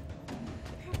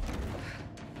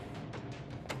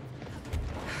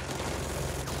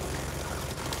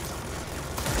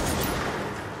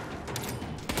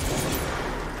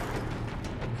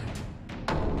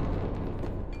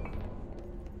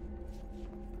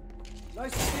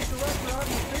 Nice to see Director out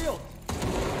in the field.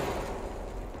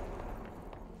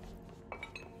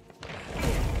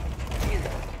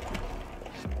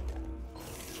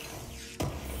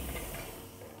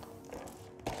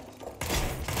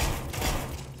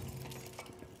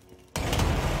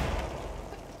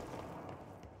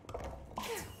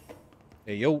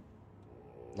 Hey, yo.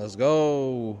 Let's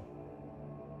go.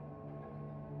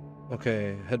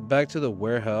 Okay, head back to the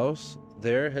warehouse.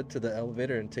 There, head to the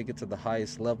elevator and take it to the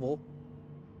highest level.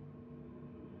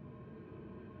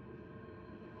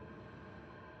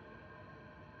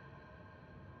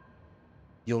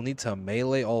 You'll need to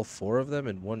melee all 4 of them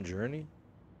in one journey?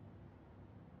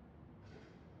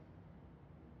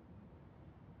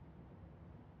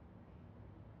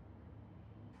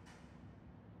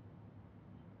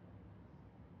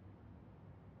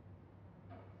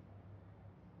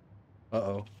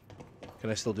 Uh-oh. Can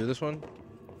I still do this one?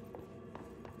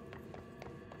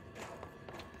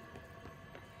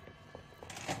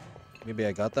 Maybe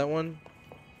I got that one?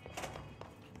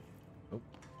 Nope.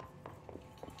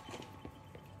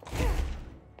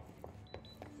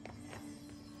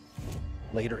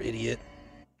 Later, idiot.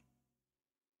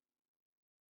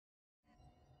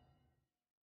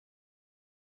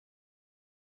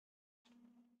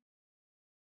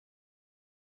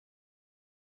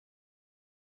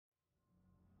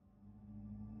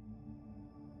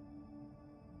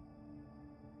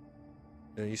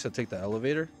 And you said take the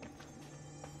elevator?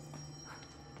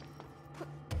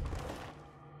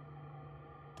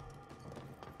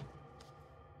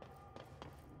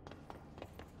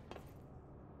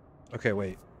 Okay,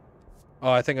 wait. Oh,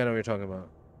 I think I know what you're talking about.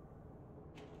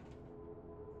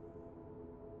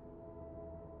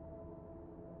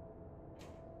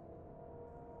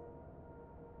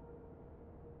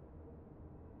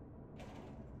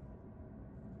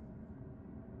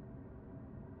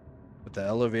 With the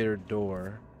elevator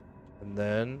door, and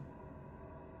then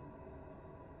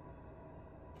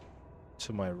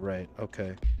to my right.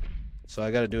 Okay. So I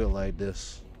gotta do it like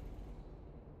this.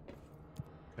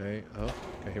 Okay, oh,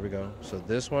 okay, here we go. So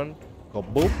this one, go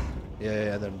boop.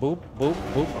 Yeah, and then boop, boop,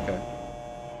 boop. Okay.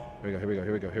 Here we go, here we go,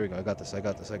 here we go, here we go. I got this, I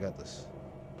got this, I got this.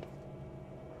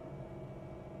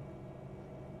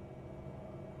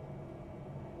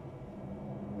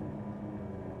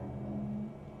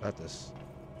 Got this.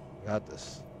 I got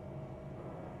this.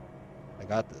 I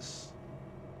got this.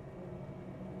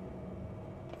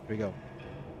 Here we go.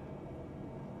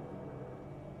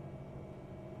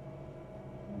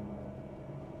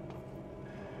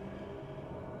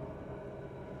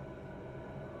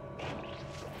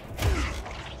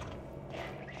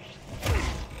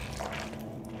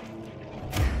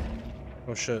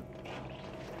 Oh shit.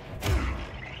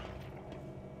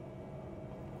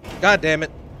 God damn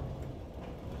it.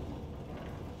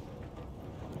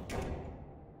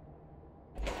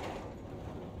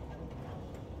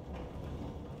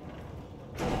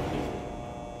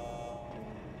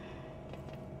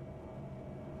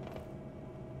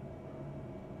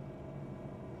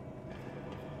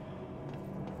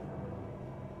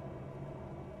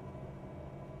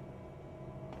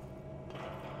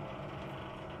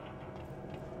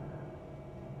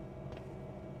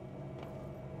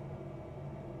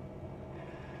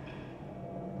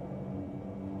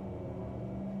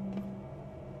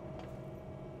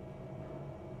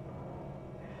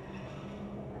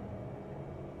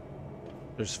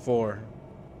 There's 4.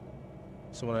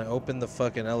 So when I open the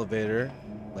fucking elevator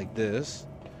like this,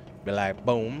 be like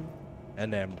boom,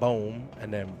 and then boom,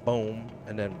 and then boom,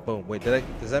 and then boom. Wait,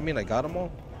 does that mean I got them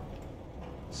all?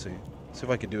 Let's see. See if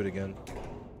I can do it again.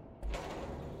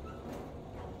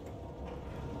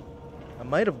 I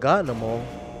might have gotten them all.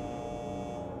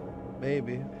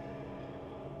 Maybe.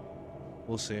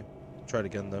 We'll see. Try it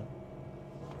again though.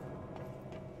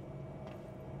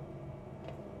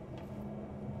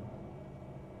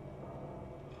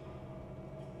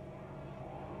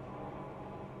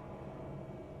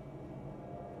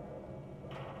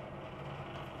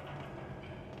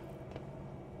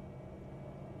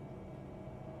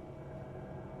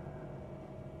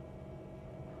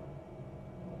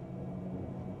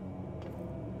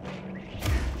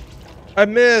 I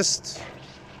missed.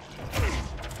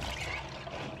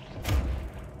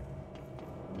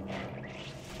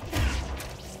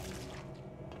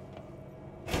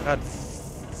 God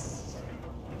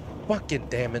fucking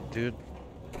damn it, dude.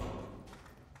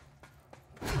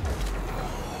 Oh,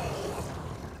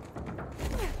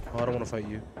 I don't want to fight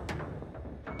you.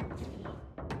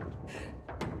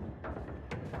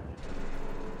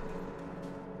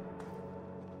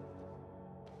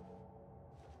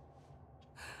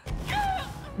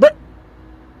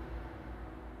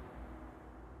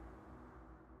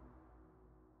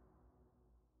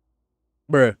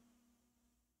 Bruh.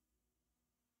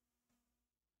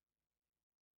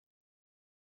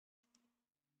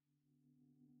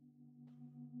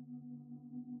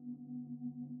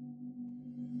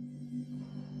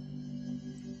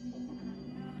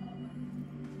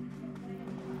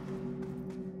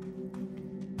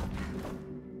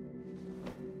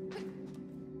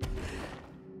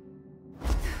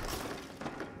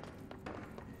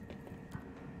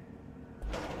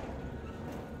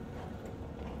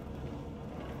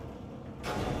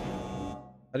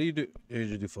 How do you do? You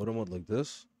just do photo mode like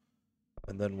this,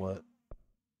 and then what?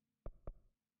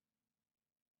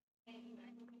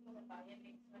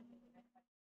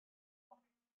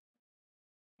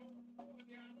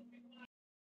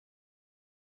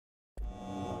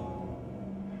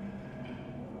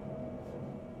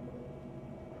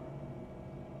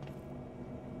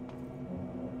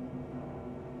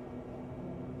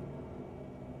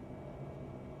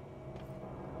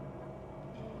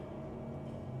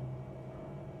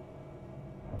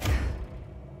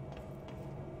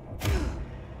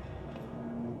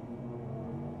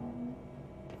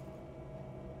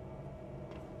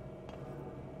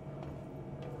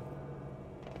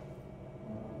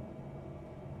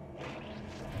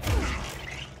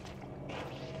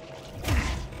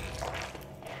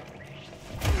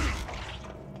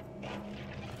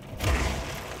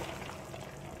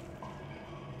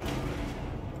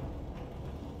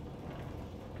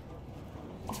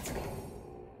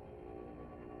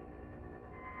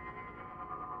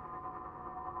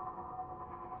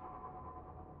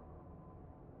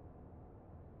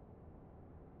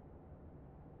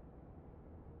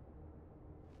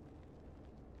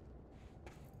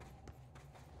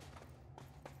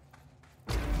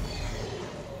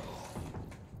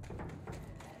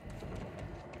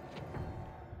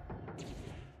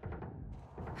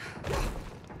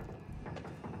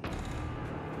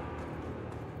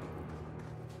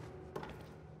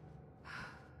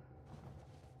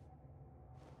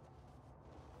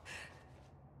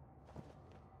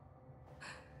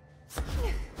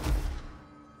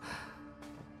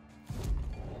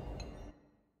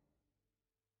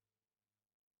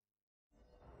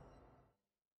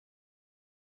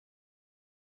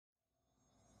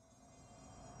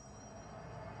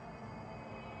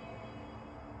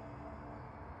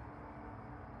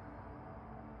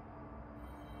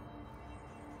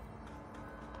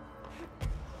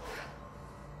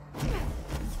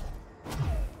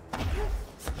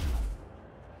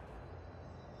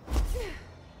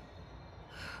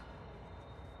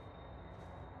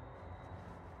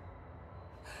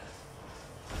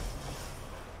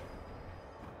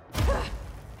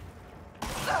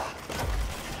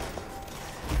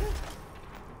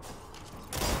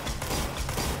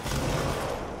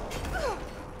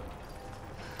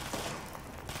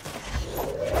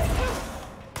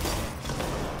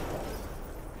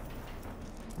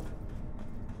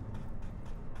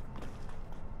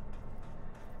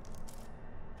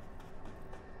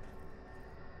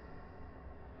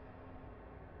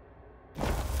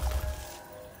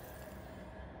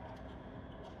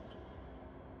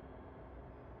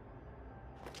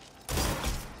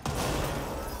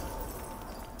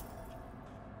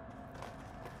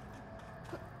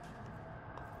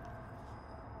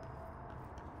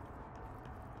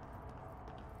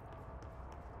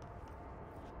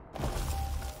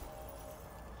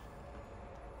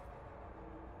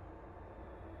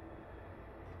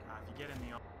 you get in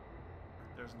the...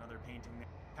 There's another painting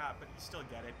there. But you still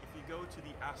get it. If you go to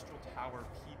the Astral Tower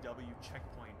PW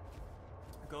checkpoint,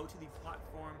 go to the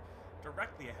platform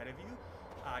directly ahead of you,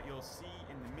 you'll see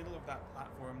in the middle of that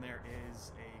platform there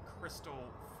is a crystal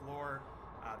floor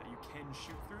that you can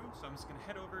shoot through. So I'm just going to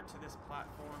head over to this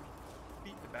platform,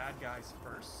 beat the bad guys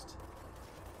first.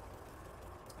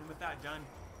 And with that done,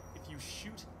 if you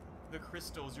shoot the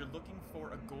crystals, you're looking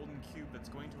for a golden cube that's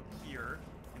going to appear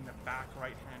in the back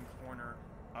right-hand corner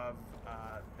of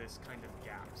this kind of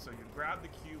gap. So you grab the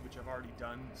cube, which I've already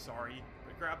done, sorry,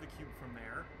 but grab the cube from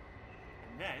there,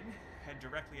 and then head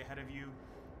directly ahead of you.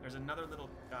 There's another little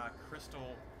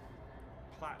crystal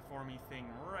platformy thing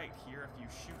right here. If you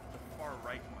shoot the far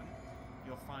right one,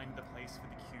 you'll find the place for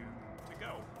the cube to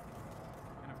go.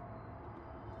 And of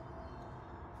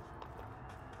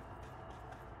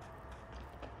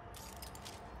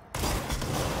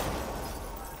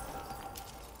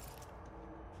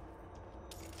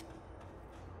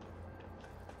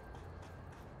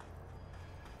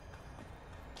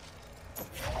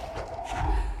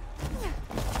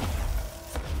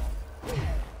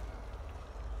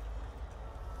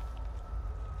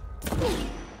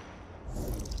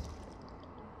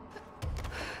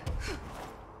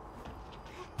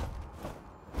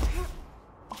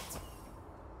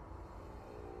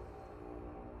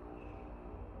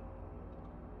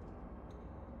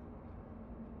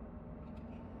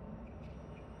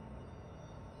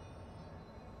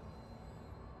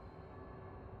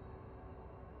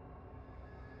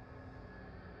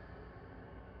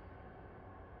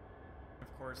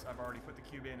course, I've already put the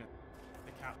cube in.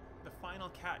 The final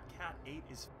cat, Cat 8,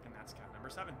 is, and that's cat number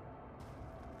 7.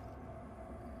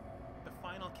 The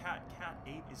final cat, Cat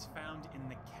 8, is found in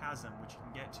the chasm, which you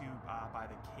can get to by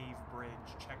the Cave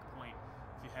Bridge checkpoint.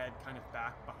 If you head kind of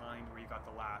back behind where you got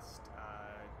the last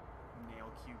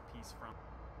nail cube piece from.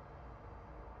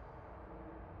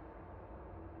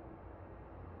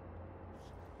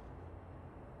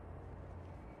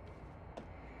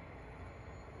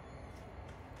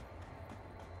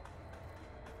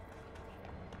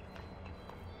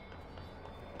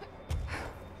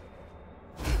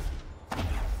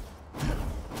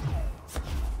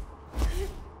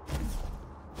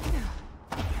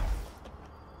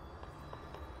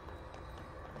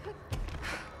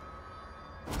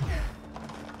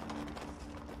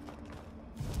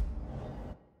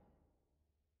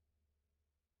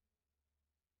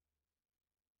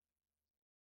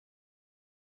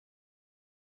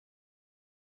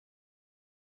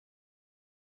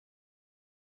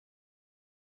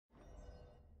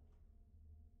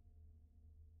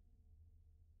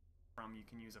 You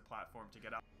can use a platform to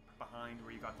get up behind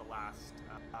where you got the last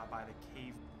by the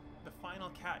cave. The final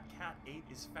cat, Cat 8,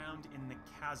 is found in the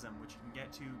chasm, which you can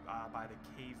get to by the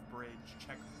Cave Bridge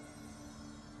checkpoint.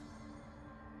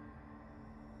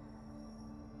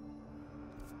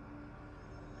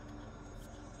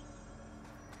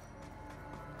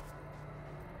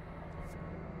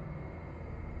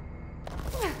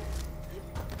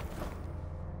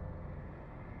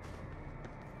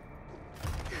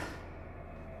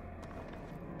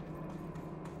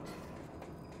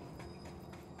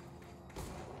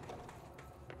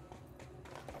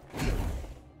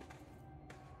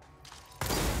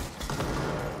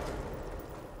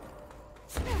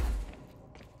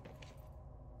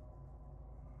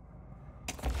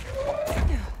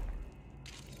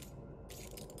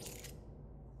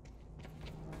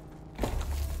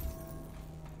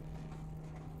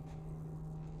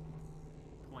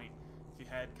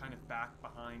 Head kind of back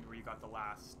behind where you got the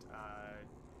last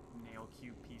nail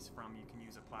cube piece from, you can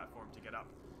use a platform to get up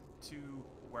to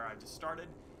where I just started.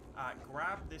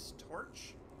 Grab this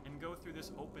torch and go through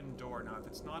this open door. Now, if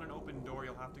it's not an open door,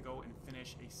 you'll have to go and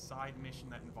finish a side mission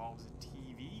that involves a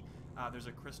TV. There's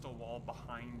a crystal wall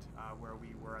behind where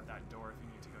we were at that door if you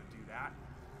need to go do that.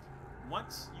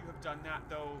 Once you have done that,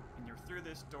 though, and you're through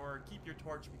this door, keep your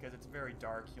torch because it's very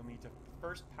dark. You'll need to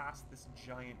first pass this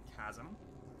giant chasm,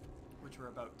 which we're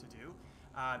about to do.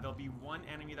 There'll be one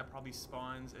enemy that probably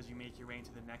spawns as you make your way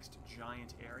into the next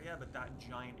giant area, but that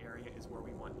giant area is where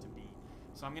we want to be.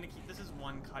 So I'm going to keep this as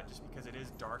one cut just because it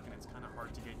is dark and it's kind of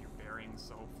hard to get your bearings,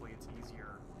 so hopefully it's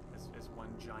easier as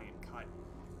one giant cut.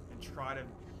 And try to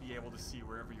be able to see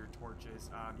wherever your torch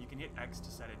is. You can hit X to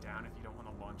set it down if you don't want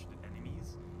to launch it at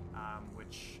enemies,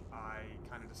 which I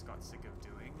kind of just got sick of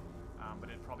doing. But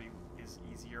it probably is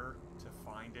easier to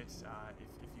find it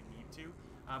if you need to.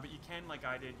 But you can, like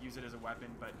I did, use it as a weapon,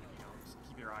 but you know, just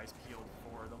keep your eyes peeled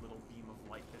for the little beam of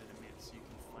light that it emits so you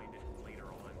can find it later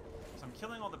on. So I'm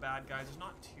killing all the bad guys. There's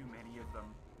not too many of them.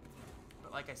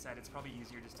 But like I said, it's probably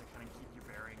easier just to kind of keep your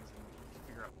bearings and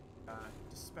figure out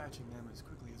to dispatching them as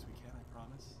quickly as we can, I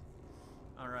promise.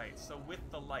 Alright, so with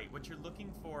the light, what you're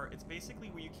looking for, it's basically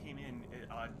where you came in,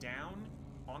 down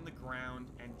on the ground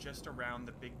and just around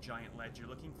the big giant ledge. You're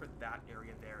looking for that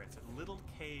area there. It's a little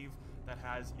cave that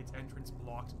has its entrance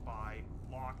blocked by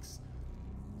blocks.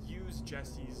 Use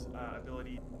Jesse's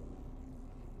ability.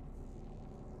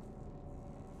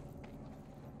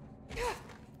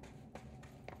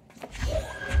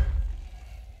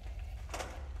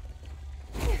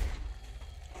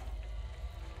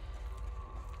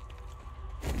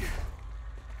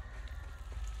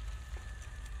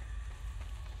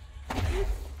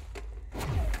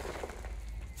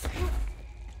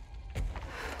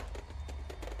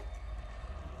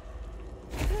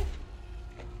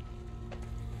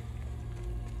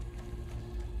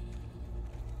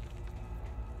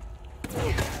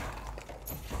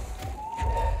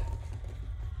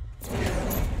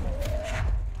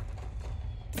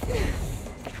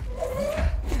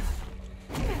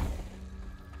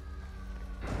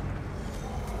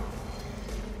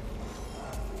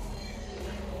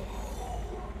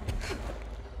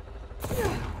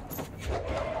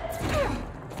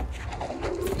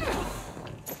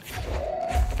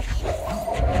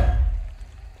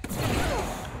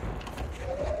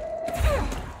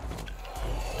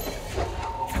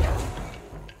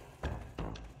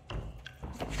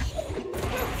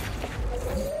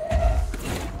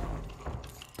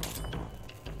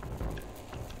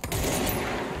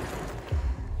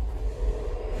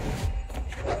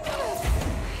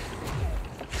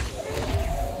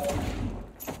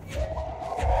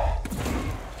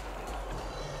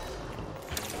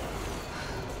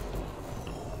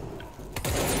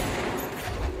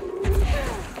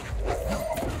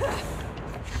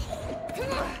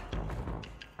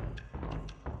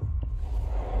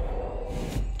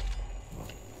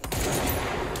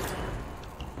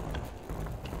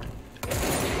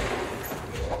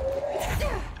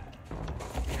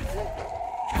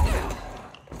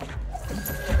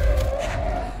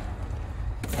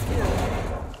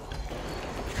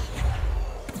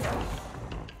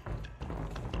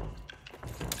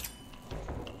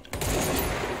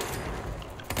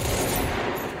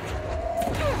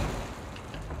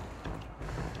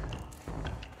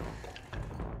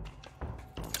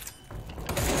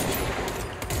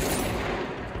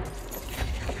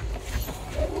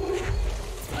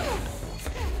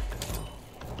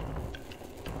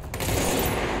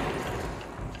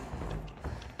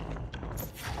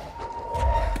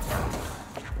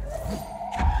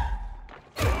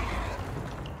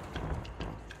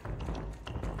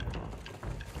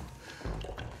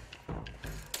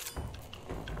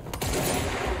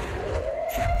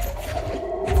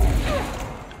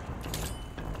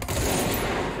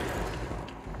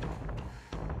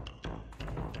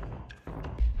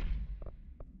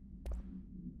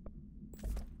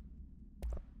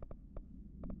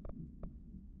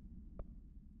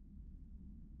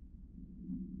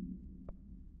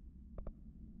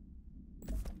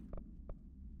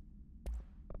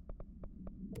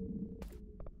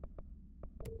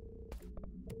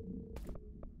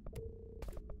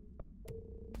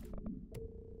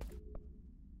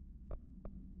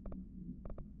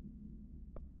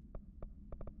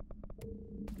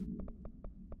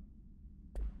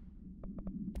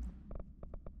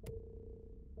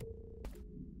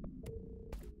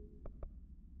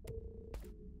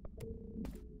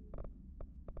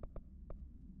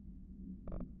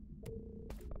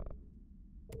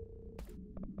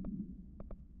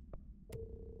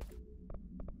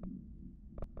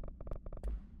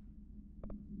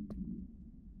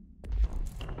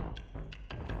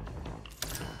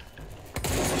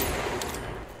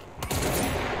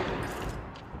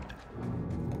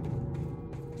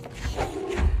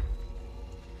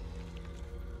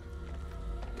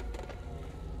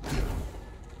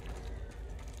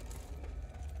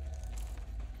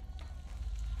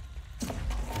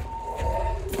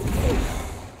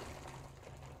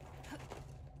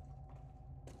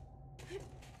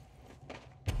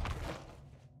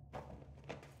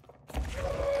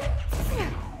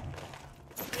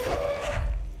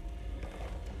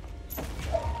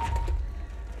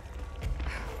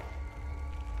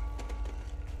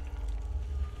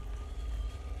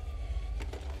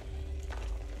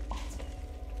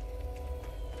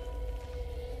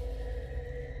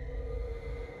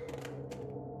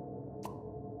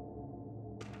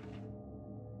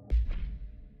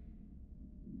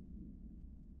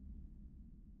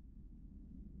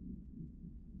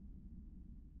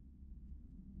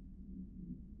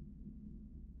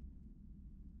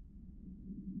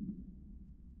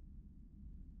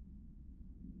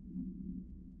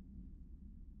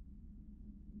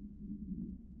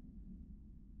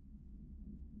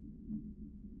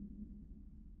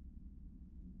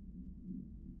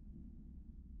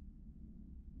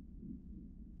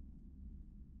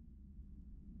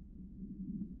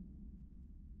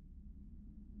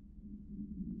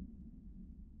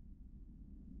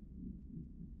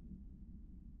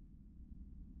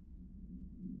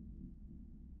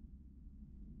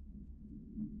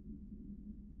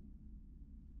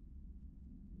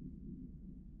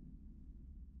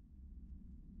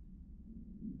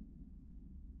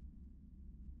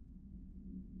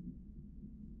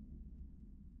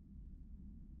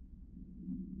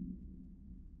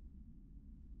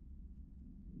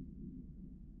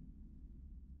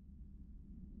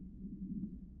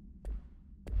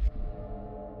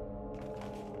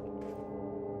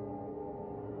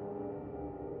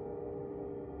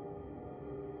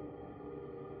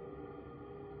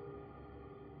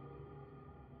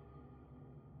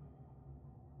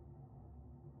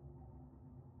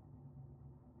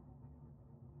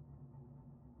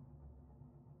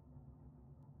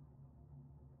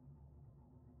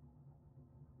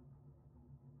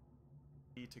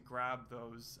 to grab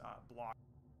those blocks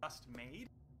just made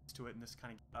to it in this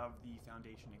kind of the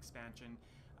Foundation expansion.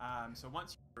 So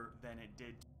once you're, then it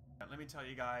did. Let me tell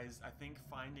you guys, I think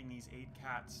finding these 8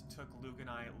 cats took Luke and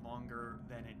I longer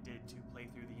than it did to play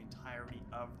through the entirety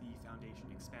of the Foundation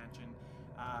expansion.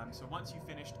 So once you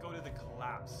finished, go to the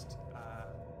collapsed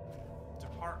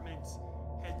department,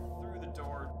 head through the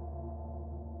door.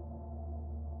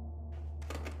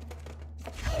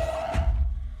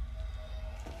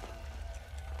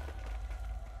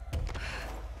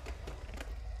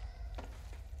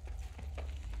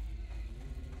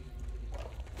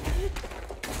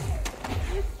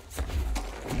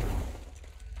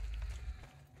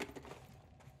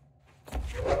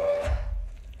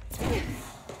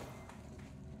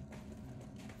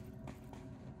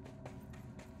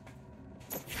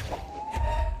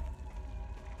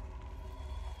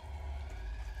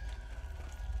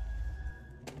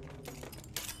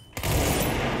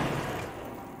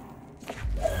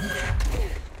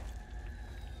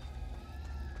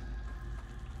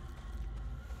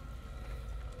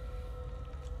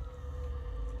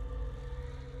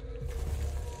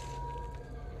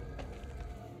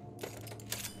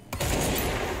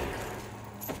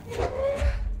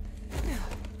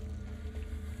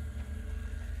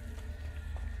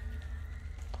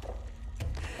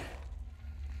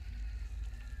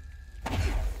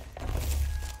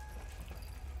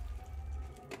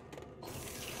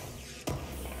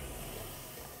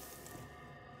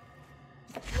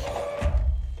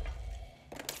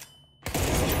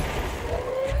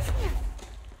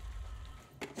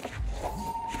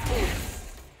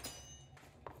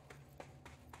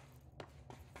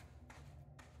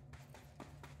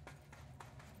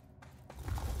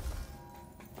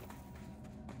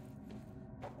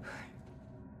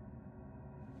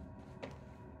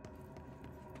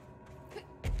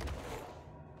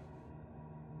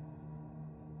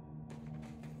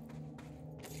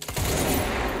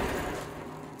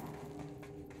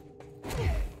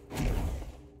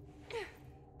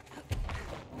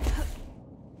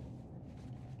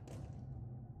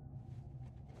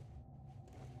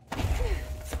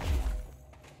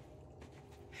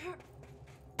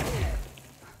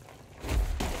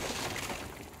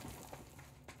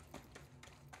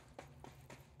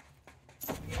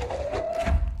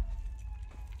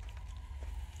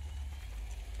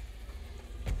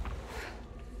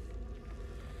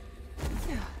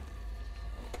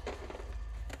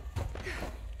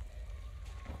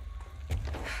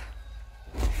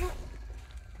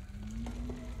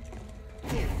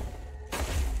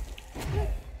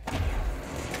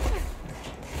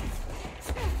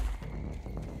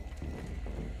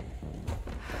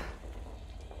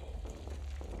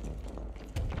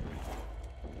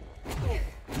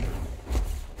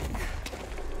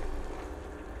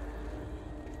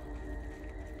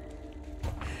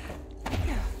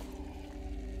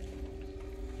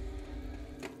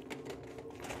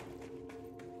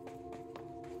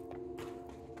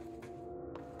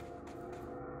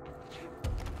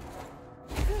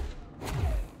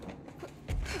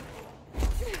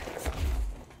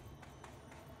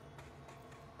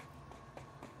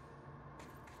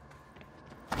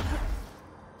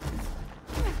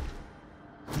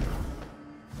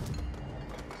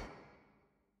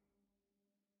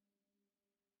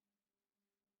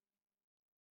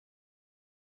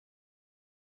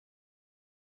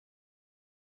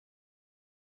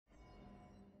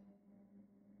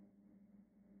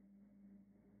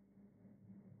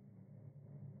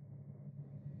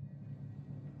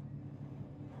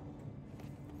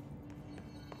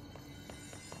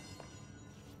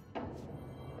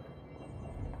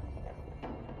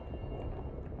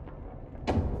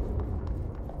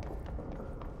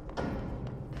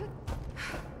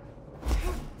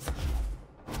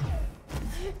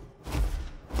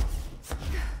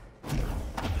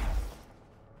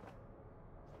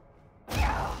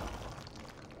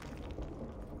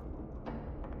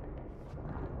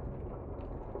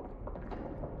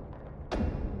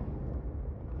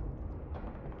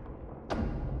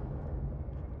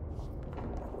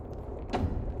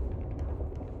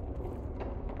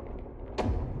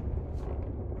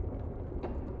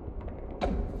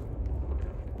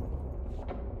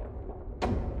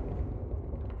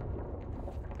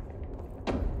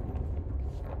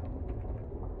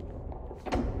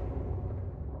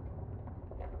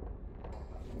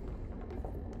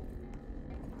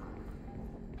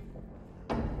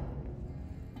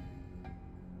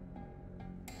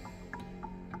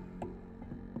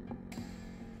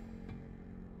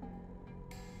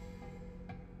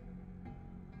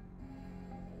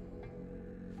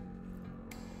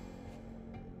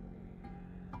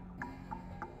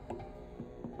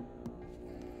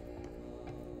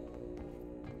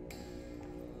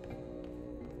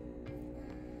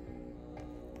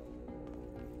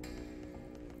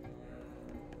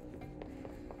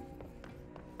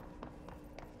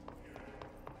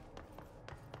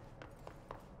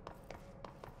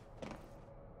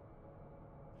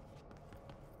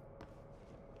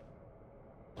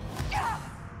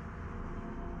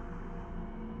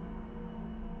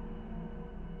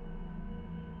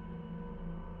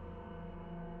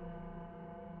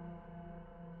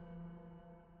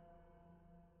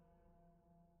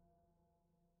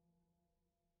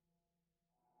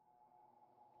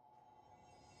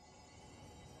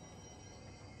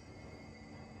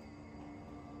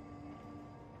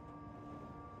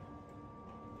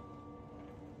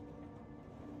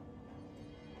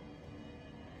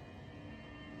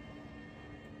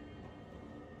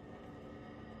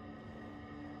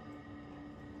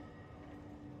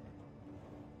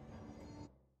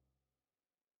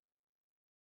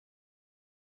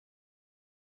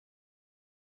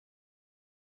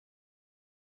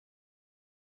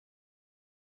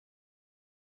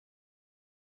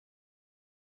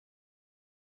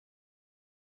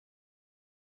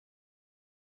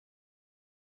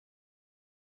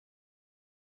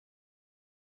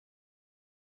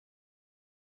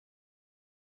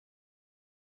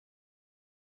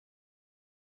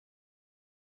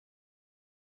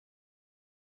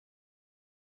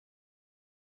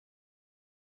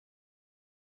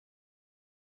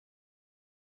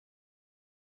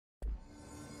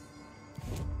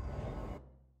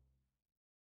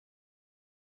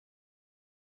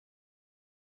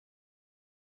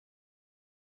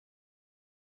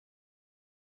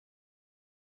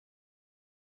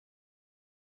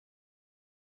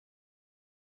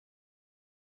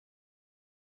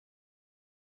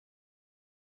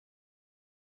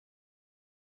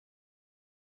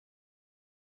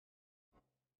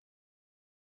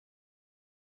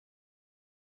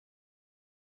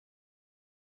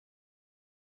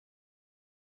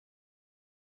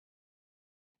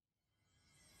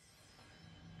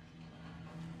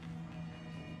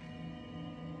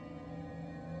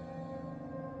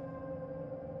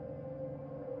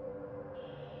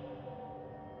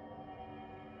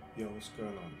 Yo, what's going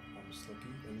on? I'm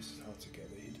Sluggy, and this is how to get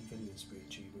the Hidden Vending Spree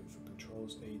achievement for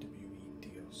Control's AWE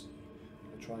DLC.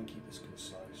 I'll try and keep this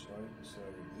concise, right? So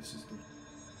this is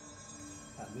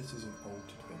an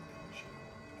altered vending machine.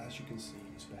 As you can see,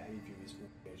 its behaviour is all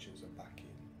occasions are back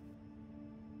in.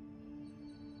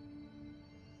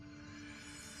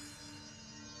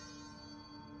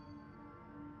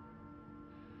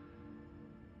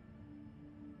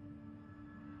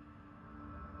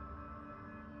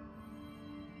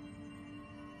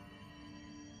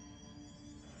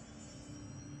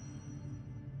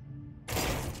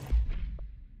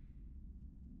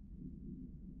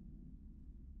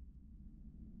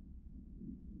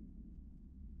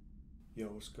 Yo,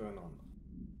 what's going on?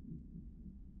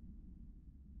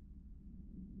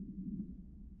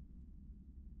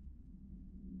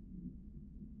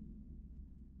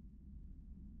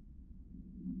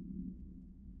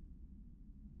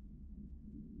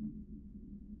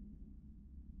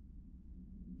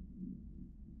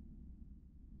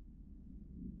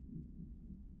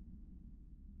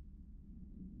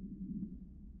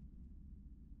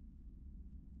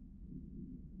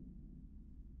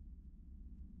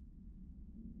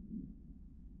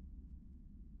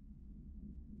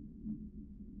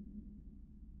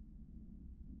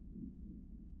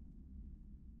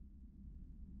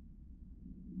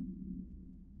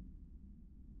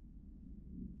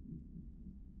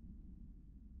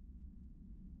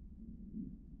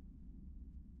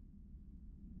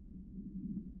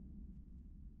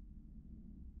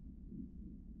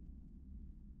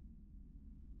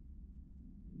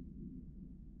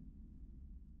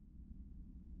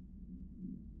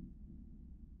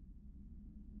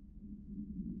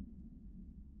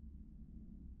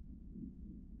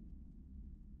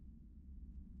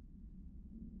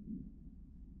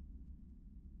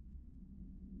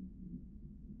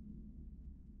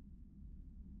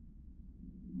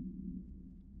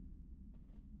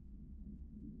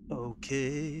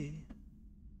 Okay.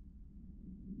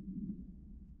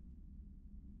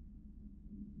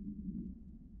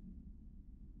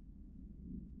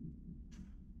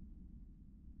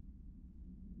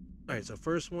 Alright, so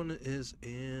first one is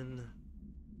in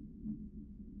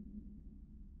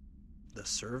the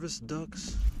service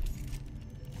ducts.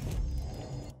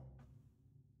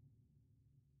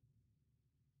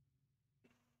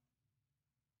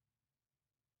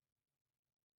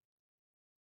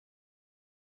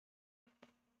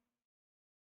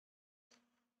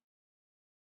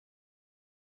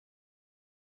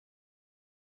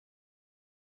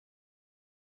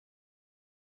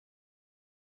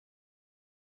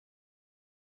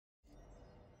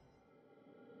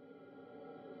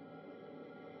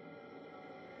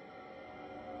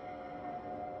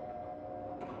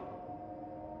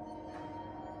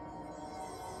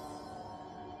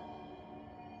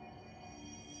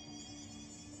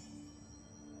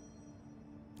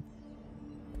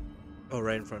 Oh,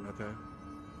 right in front, okay.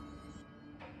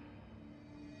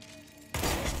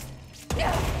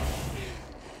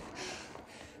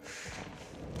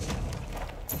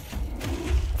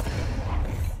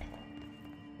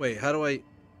 Wait, how do I...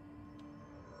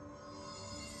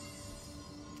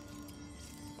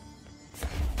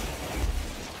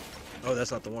 Oh,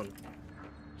 that's not the one.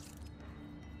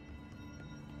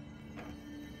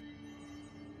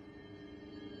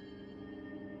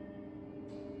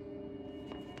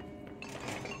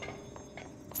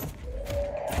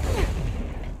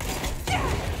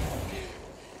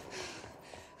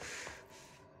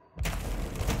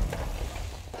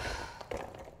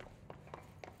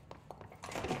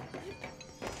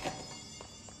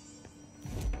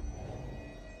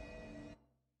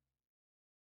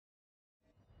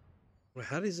 Wait,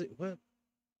 how does it... What?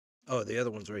 Oh, the other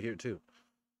one's right here, too.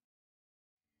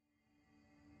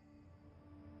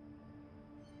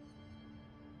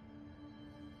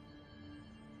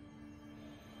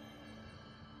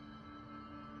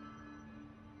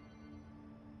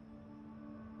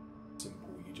 Simple,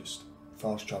 you just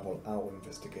fast travel out of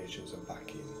investigations and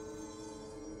back in.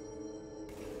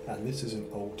 And this is an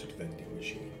altered vending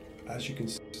machine. As you can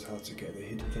see, this is how to get the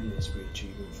Hidden Vending Spree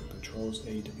achievement for Control's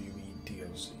AWE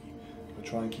DLC. I'll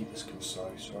try and keep this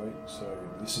concise, right? So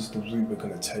this is the route we're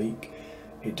going to take.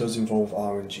 It does involve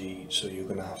RNG, so you're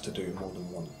going to have to do it more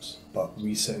than once. But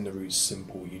resetting the route is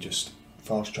simple, you just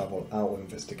fast travel out of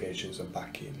investigations and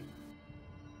back in.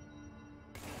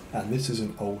 And this is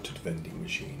an altered vending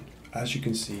machine. As you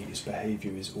can see, its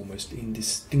behaviour is almost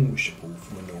indistinguishable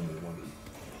from a normal one.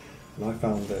 And I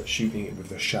found that shooting it with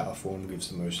the shatter form gives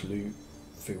the most loot.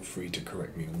 Feel free to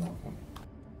correct me on that one.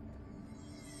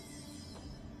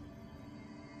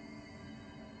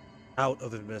 Out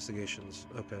of investigations.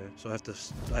 Okay, so I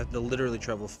have to literally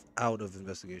travel out of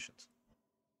investigations.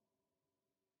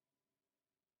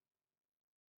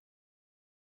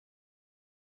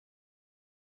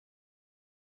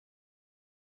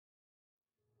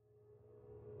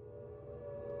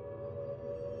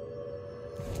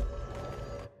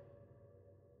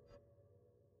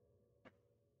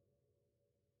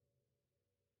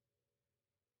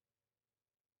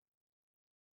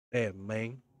 Damn,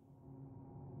 man.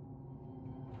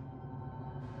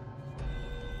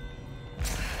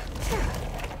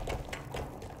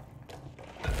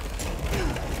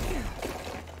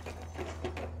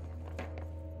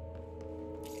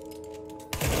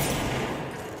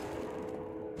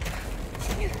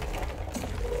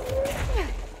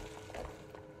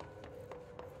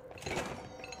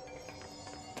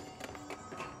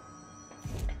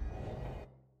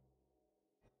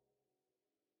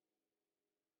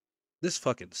 This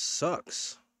fucking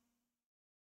sucks.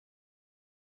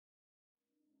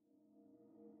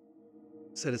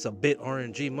 Said it's a bit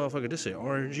RNG, motherfucker. This shit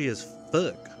RNG as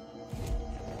fuck.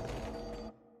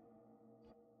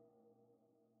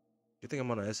 You think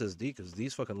I'm on an SSD? Because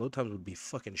these fucking load times would be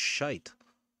fucking shite.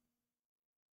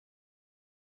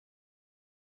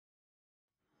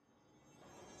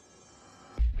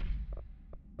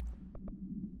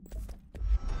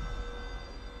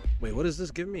 Wait, what does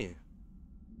this give me?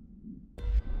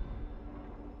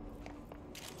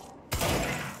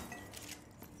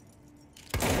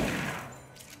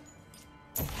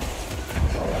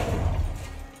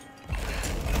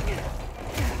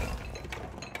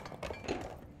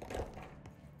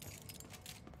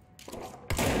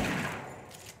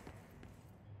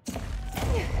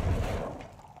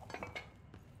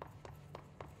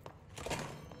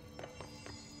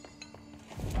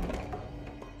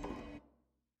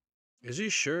 Is he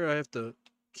sure I have to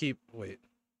keep... Wait.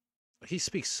 He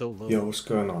speaks so low. Yo, what's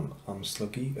going on? I'm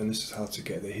Sluggy, and this is how to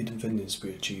get the Hidden Vending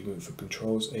Spree achievement for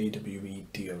Control's AWE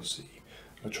DLC.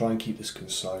 I'll try and keep this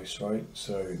concise, right?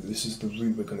 So this is the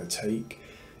route we're going to take.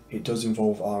 It does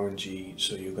involve RNG,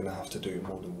 so you're going to have to do it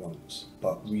more than once.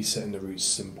 But resetting the route's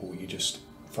simple. You just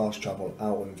fast travel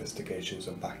out of investigations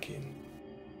and back in.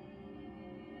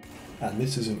 And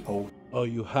this is an old... Oh,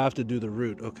 you have to do the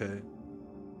route. Okay.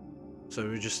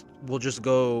 So we'll just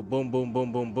go boom, boom,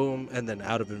 boom, boom, boom, and then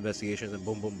out of investigations and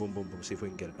boom, boom, boom, boom, boom. See if we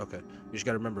can get it. Okay. You just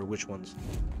gotta remember which ones.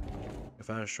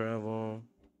 Fast travel.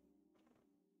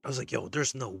 I was like, yo,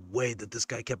 there's no way that this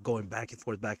guy kept going back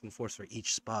and forth for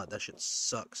each spot. That shit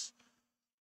sucks.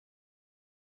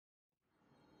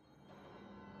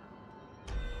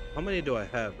 How many do I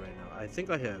have right now? I think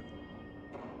I have...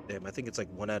 Damn, I think it's like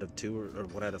 1 out of 2 or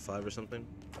 1 out of 5 or something.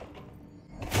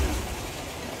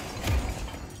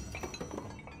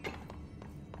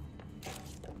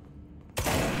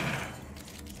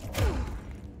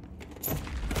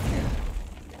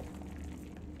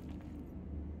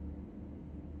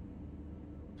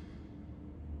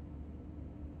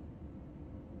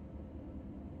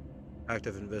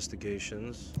 Active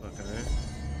investigations. Okay.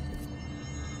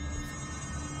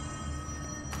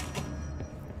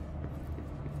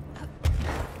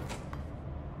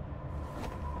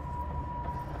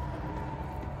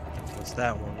 What's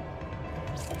that one?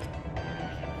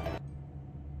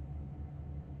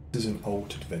 This is an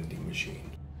altered vending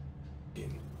machine.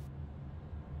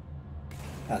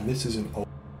 And this is an old...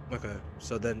 Okay,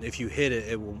 so then if you hit it,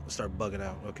 it will start bugging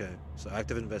out. Okay, so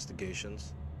active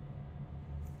investigations.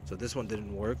 So this one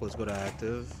didn't work. Let's go to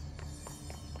active.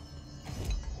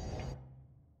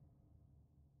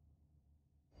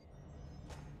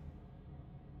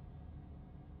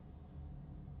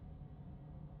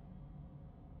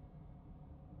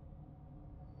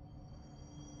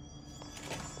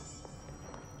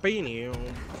 Beanie,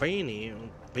 beanie,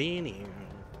 beanie.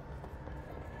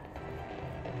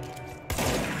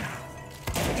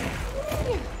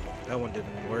 That one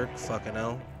didn't work. Fucking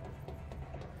hell.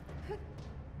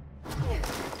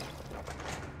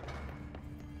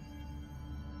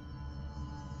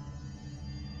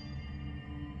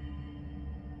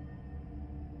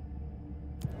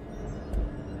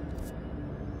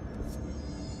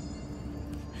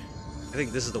 I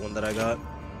think this is the one that I got.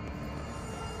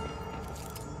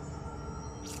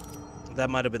 That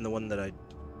might have been the one that I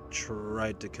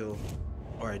tried to kill.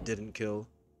 Or I didn't kill.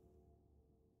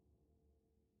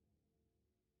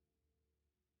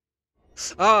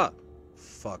 Ah!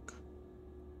 Fuck.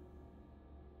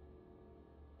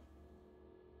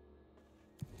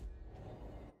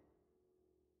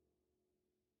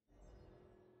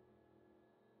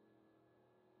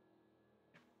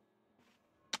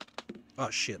 Oh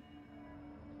shit.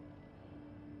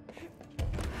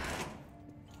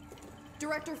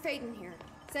 Director Faden here.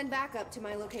 Send backup to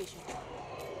my location.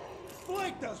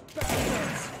 Flank those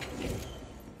bastards!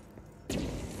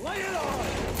 Lay it on!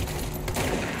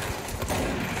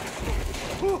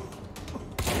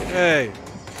 Hey!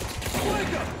 Flank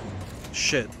them!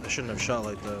 Shit, I shouldn't have shot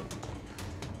like that.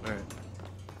 Alright.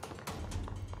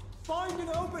 Find an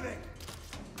opening!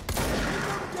 Take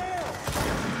them down!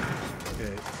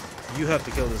 Okay. You have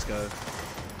to kill this guy.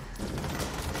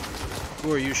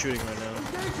 Who are you shooting right now?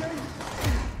 Engaging!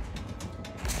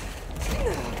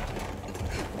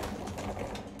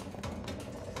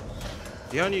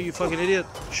 Behind you, you fucking idiot!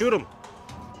 Shoot him!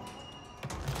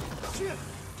 Shit!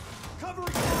 Covering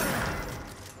fire!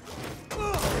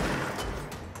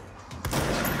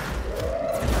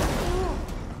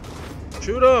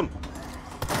 Shoot him!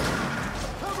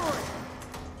 Covering!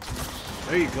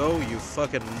 There you go, you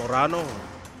fucking Morano.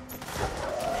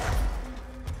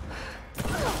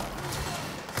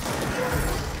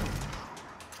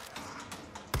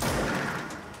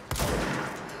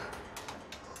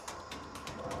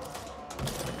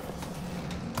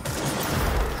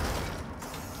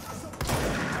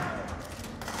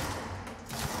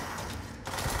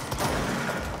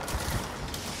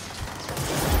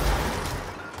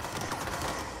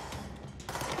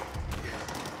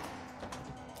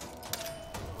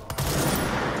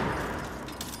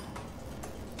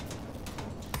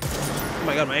 Oh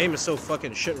my god, my aim is so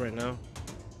fucking shit right now.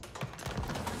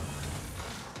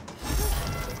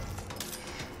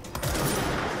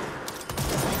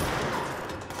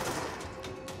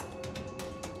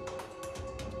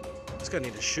 This guy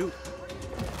need to shoot.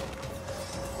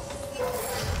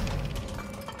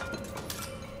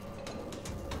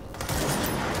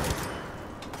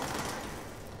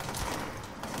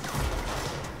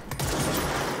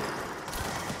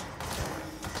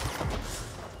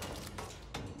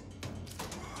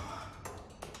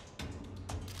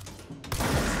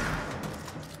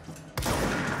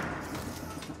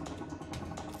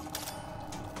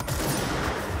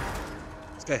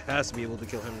 This guy has to be able to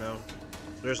kill him now.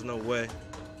 There's no way.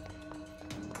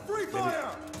 Free fire!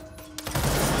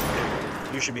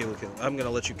 You should be able to kill him. I'm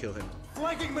gonna let you kill him.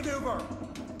 Flanking maneuver!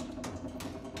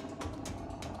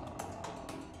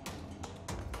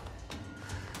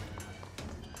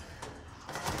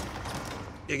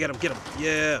 Yeah, get him, get him.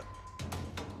 Yeah.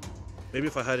 Maybe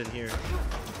if I hide in here.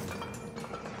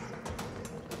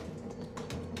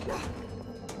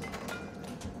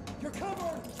 You're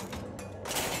covered!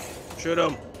 Shoot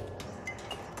him.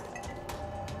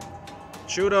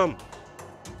 Shoot him.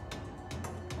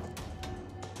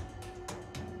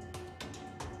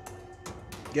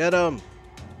 Get him.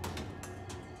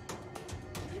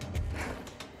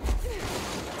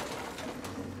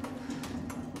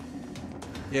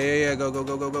 Yeah. Go.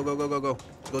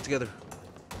 Let's go together.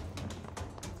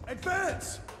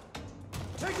 Advance!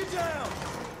 Take it down!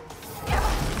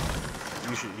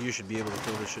 You should be able to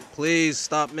kill this shit. Please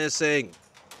stop missing.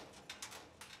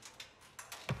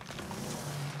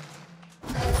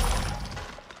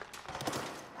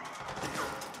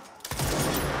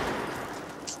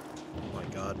 Oh my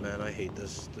god, man, I hate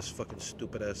this fucking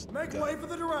stupid ass Make guy. way for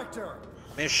the director!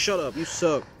 Man, shut up, you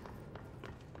suck.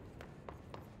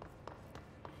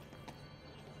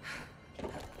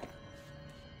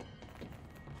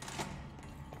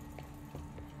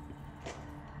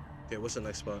 Okay, what's the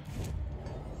next spot?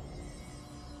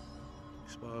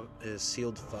 Next spot is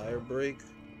sealed fire break.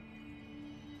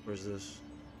 Where's this?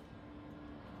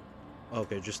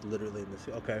 Okay, just literally in this.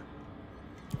 Okay.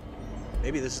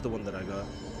 Maybe this is the one that I got.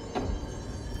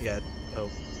 Yeah. Oh,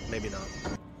 maybe not.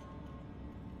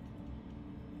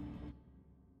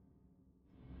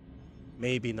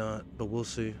 Maybe not, but we'll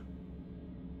see.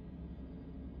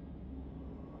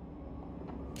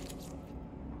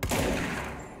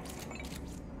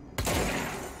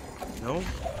 No?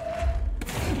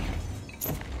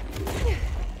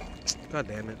 God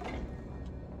damn it.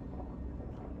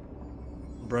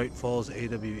 Bright Falls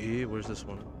AWE. Where's this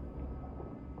one?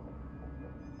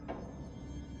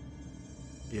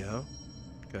 Yeah.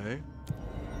 Okay.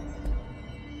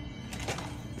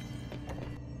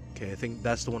 Okay, I think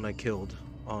that's the one I killed,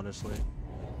 honestly.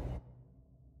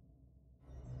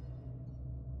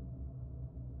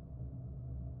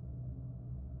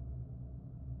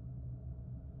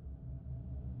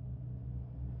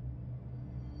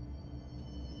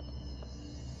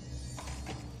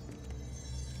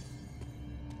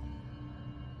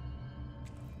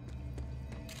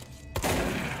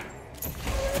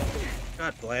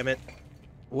 God damn it.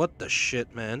 What the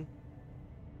shit, man?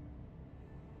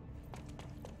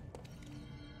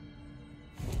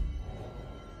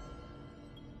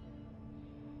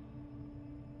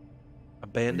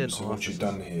 Abandoned So once offices.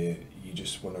 you're done here, you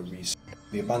just want to reset.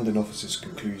 The abandoned officers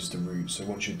concludes the route, so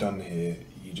once you're done here,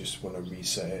 you just want to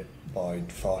reset it by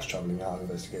fast travelling out of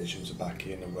investigations and back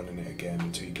in and running it again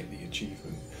until you get the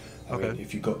achievement. I mean,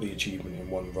 if you got the achievement in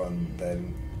one run,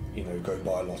 then, you know, go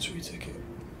buy a lottery ticket.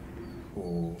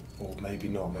 Or maybe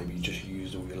not, maybe you just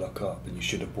used all your luck up and you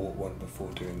should have bought one before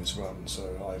doing this run, so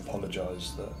I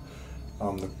apologise that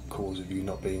I'm the cause of you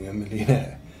not being a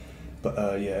millionaire.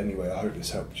 But yeah, anyway, I hope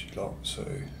this helped you lot, so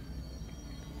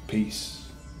peace.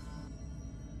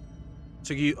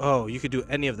 So you could do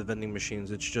any of the vending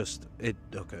machines, it's just,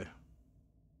 okay.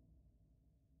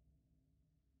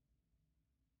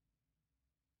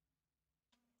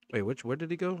 Wait, where did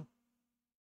he go?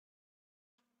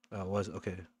 Oh, was,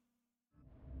 okay.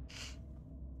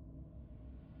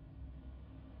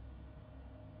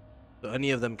 So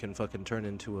any of them can fucking turn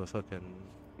into a fucking...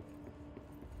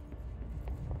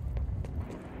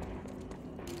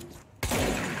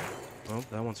 Oh,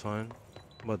 that one's fine.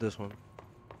 What about this one?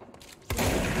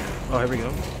 Oh, here we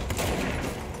go.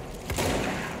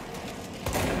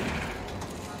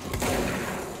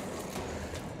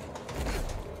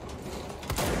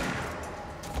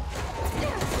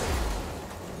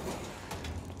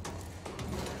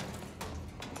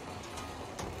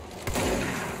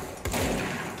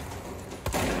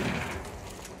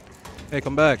 Hey,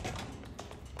 come back.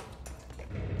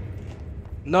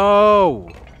 No!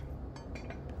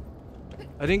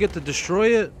 I didn't get to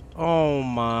destroy it? Oh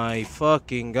my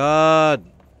fucking god.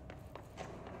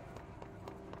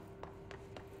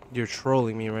 You're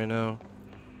trolling me right now.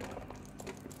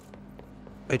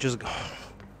 I just...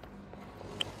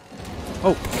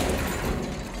 Oh!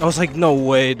 I was like, no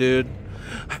way, dude.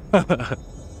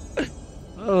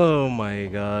 Oh my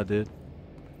god, dude.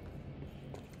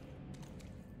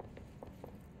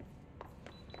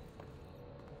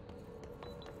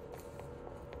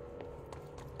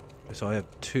 So I have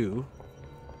 2.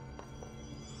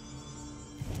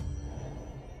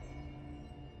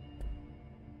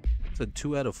 It said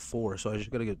 2 out of 4, so I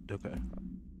just gotta get, okay.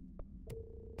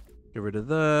 Get rid of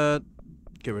that.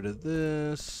 Get rid of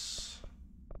this.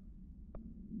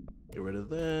 Get rid of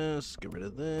this. Get rid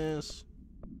of this.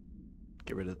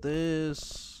 Get rid of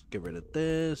this. Get rid of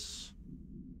this.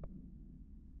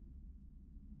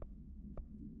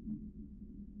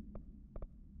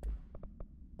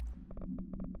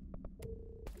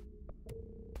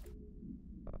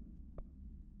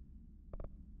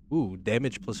 Ooh,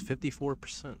 damage plus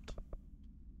 54%.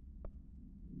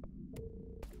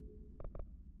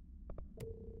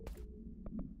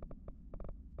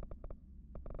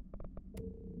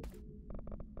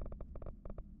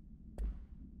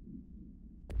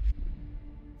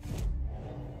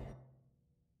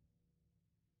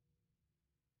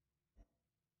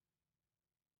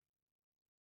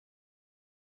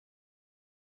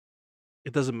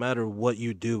 It doesn't matter what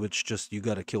you do, it's just you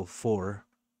gotta kill 4.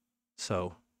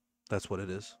 So... that's what it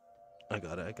is. I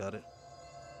got it.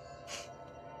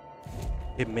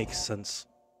 It makes sense.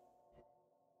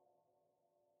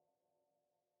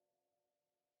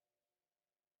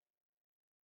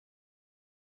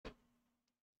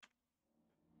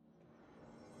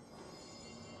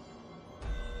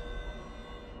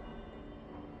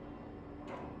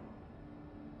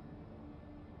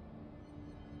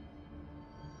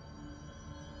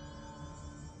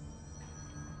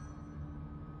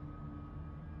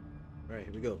 Alright,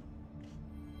 here we go.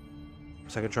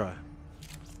 Second try.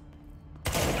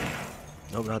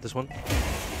 Nope, not this one.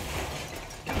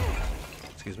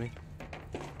 Excuse me.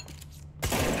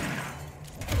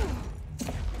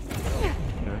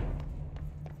 Okay.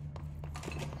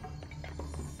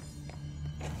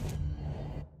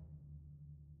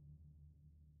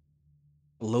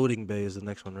 Loading bay is the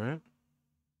next one, right?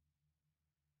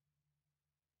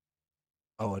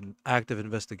 Oh, and active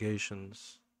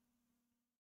investigations.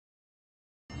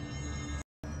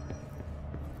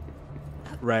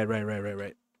 Right.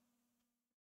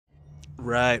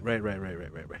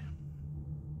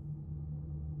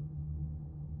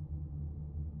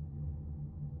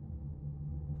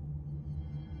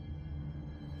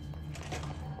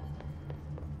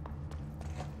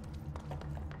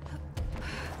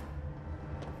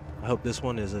 I hope this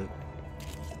one is it.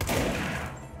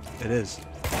 It is.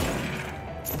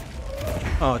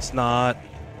 Oh, it's not.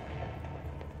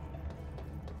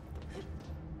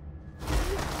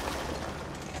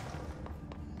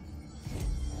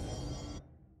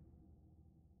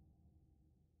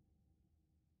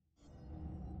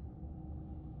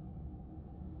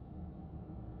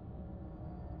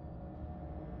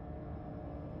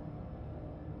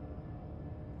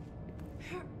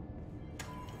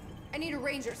 I need a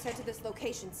ranger sent to this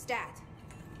location stat.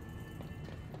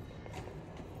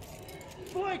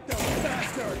 Flank them,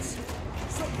 bastards!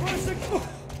 Suppressing.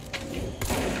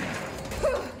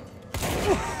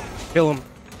 Kill him.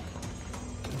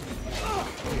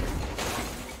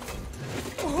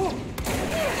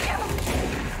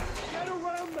 Get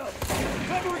around them!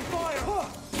 Covering fire!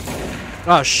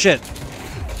 Oh shit.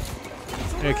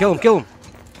 Here, kill him, kill him.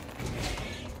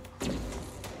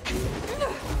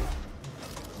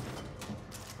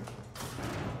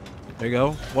 There you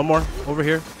go. One more over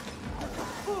here.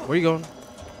 Where you going?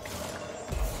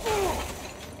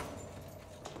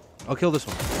 I'll kill this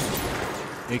one.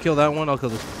 You kill that one, I'll kill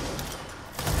this one.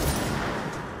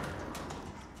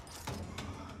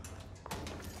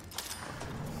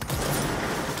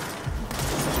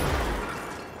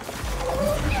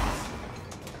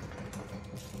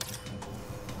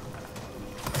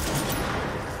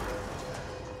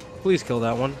 Please kill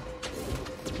that one.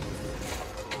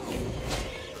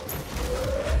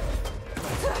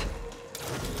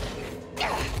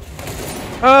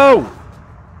 Oh!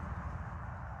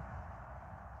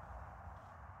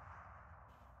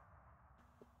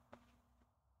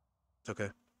 It's okay.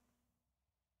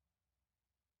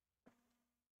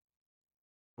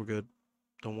 We're good.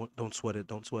 Don't sweat it.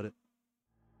 Don't sweat it.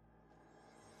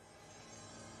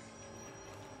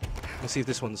 Let's see if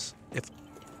this one's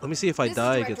let me see if I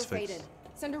die it gets fixed. Faden.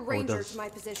 Send a it ranger does. to my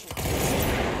position.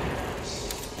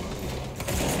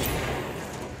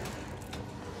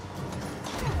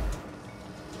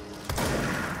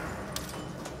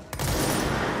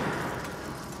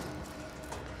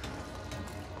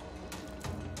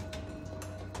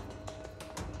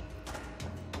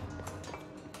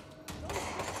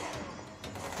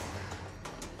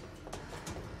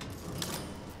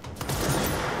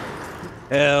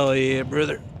 Hell yeah,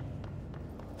 brother.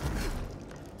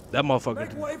 That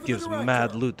motherfucker gives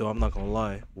mad loot, though. I'm not gonna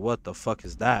lie. What the fuck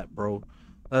is that, bro?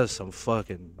 That is some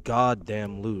fucking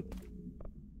goddamn loot.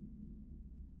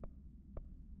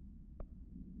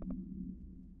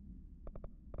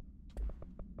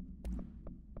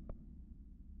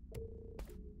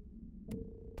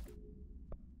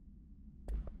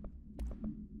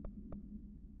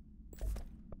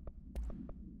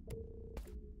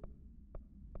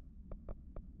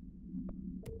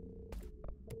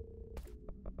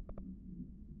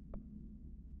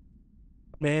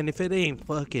 Man, if it ain't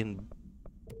fucking...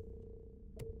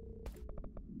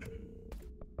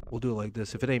 We'll do it like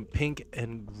this. If it ain't pink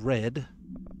and red,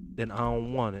 then I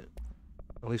don't want it.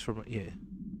 At least for my... Yeah.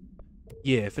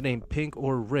 Yeah, if it ain't pink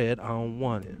or red, I don't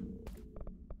want it.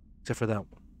 Except for that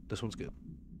one. This one's good.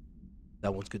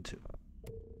 That one's good too.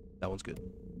 That one's good.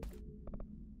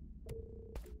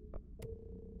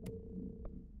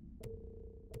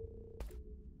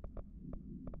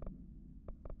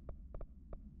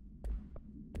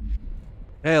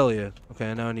 Hell yeah.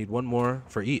 Okay, now I need one more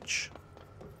for each.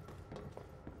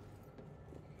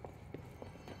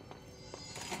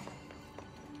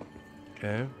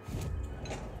 Okay.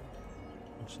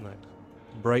 What's next?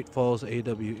 Bright Falls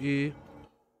AWE.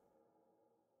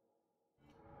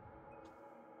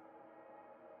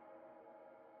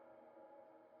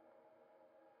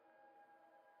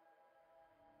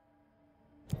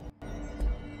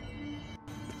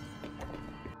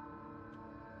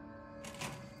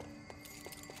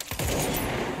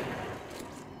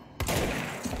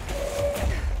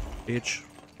 Bitch.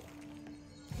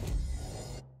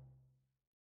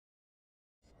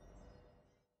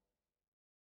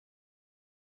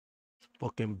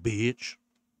 Fucking bitch.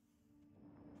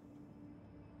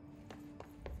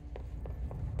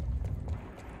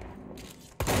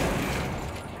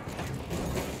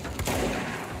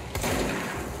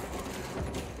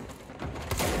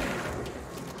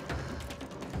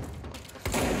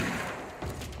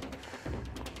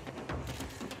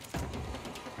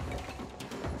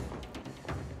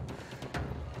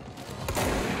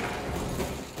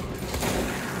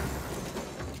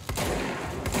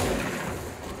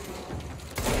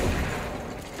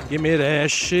 Give me that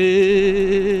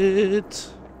shit.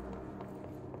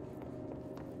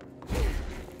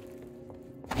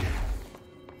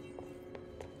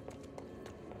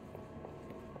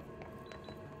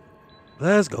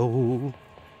 Let's go.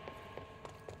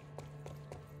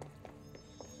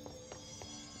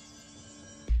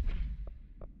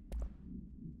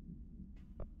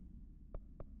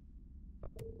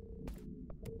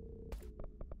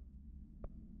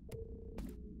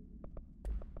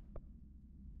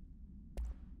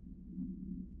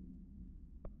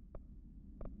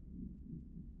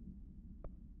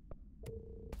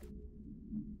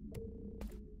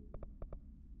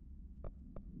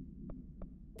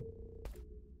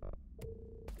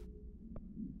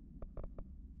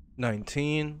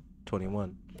 $19,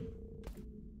 $21.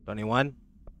 $21.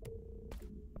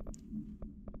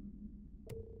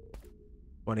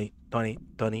 20, 20,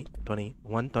 20,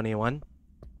 21, 21.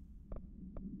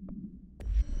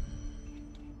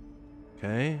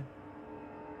 Okay.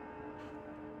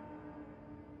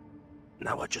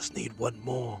 Now I just need one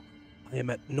more. I am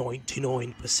at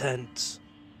 99%.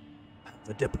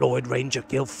 The deployed ranger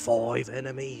killed 5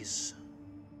 enemies.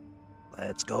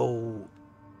 Let's go.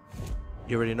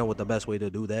 You already know what the best way to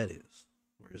do that is.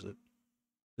 Where is it?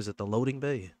 Is it the loading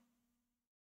bay?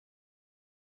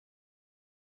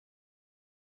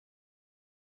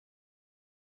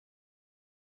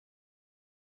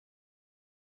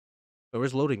 Oh,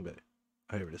 where's loading bay?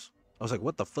 Oh, here it is. I was like,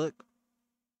 what the fuck?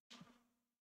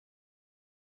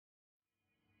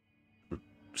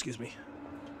 Excuse me.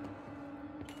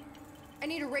 I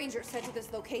need a ranger sent to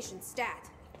this location stat.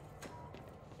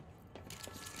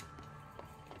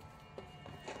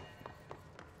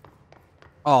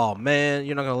 Oh man,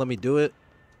 you're not gonna let me do it?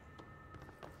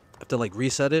 I have to like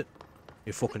reset it?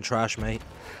 You're fucking trash, mate.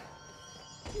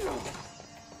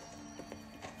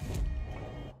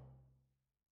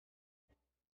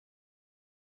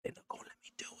 They're not gonna let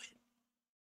me do it.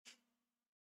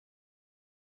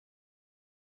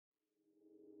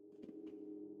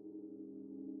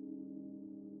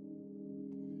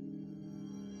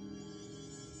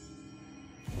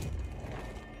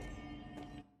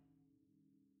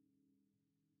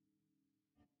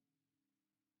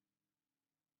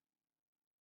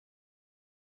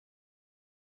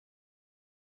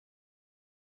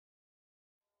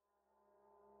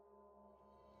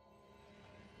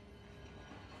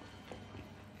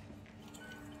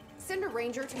 Send a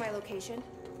ranger to my location.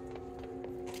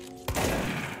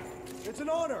 It's an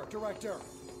honor, Director.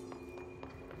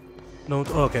 No,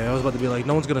 okay, I was about to be like,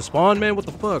 no one's gonna spawn, man. What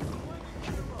the fuck?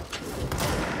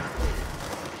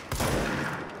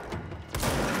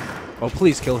 Oh,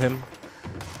 please kill him.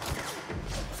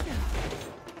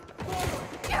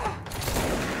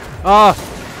 Ah!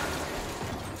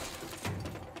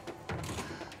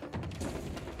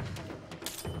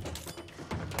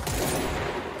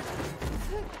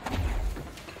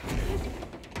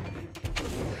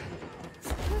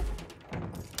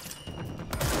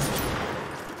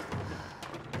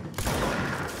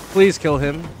 Please kill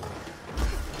him.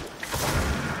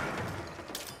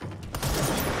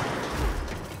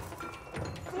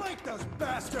 Flank those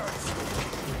bastards!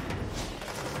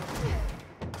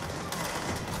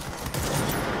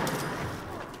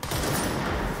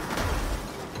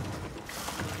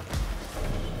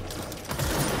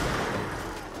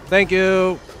 Thank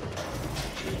you.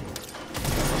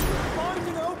 Find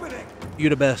an opening! You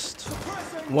the best.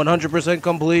 100%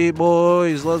 complete,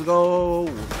 boys. Let's go.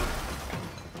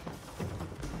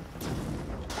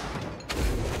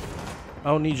 I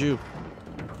don't need you.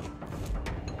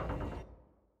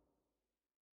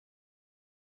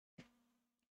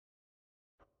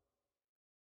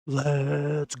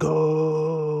 Let's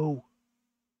go.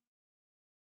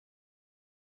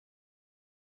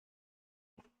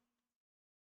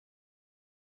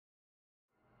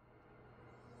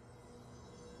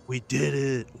 We did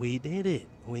it. We did it.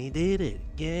 We did it.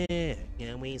 Yeah.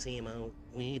 Yeah, we see him out.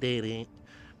 We did it.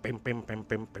 Bim, bim, bim,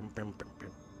 bim, bim, bim, bim,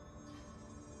 bim.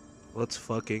 Let's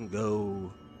fucking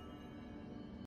go.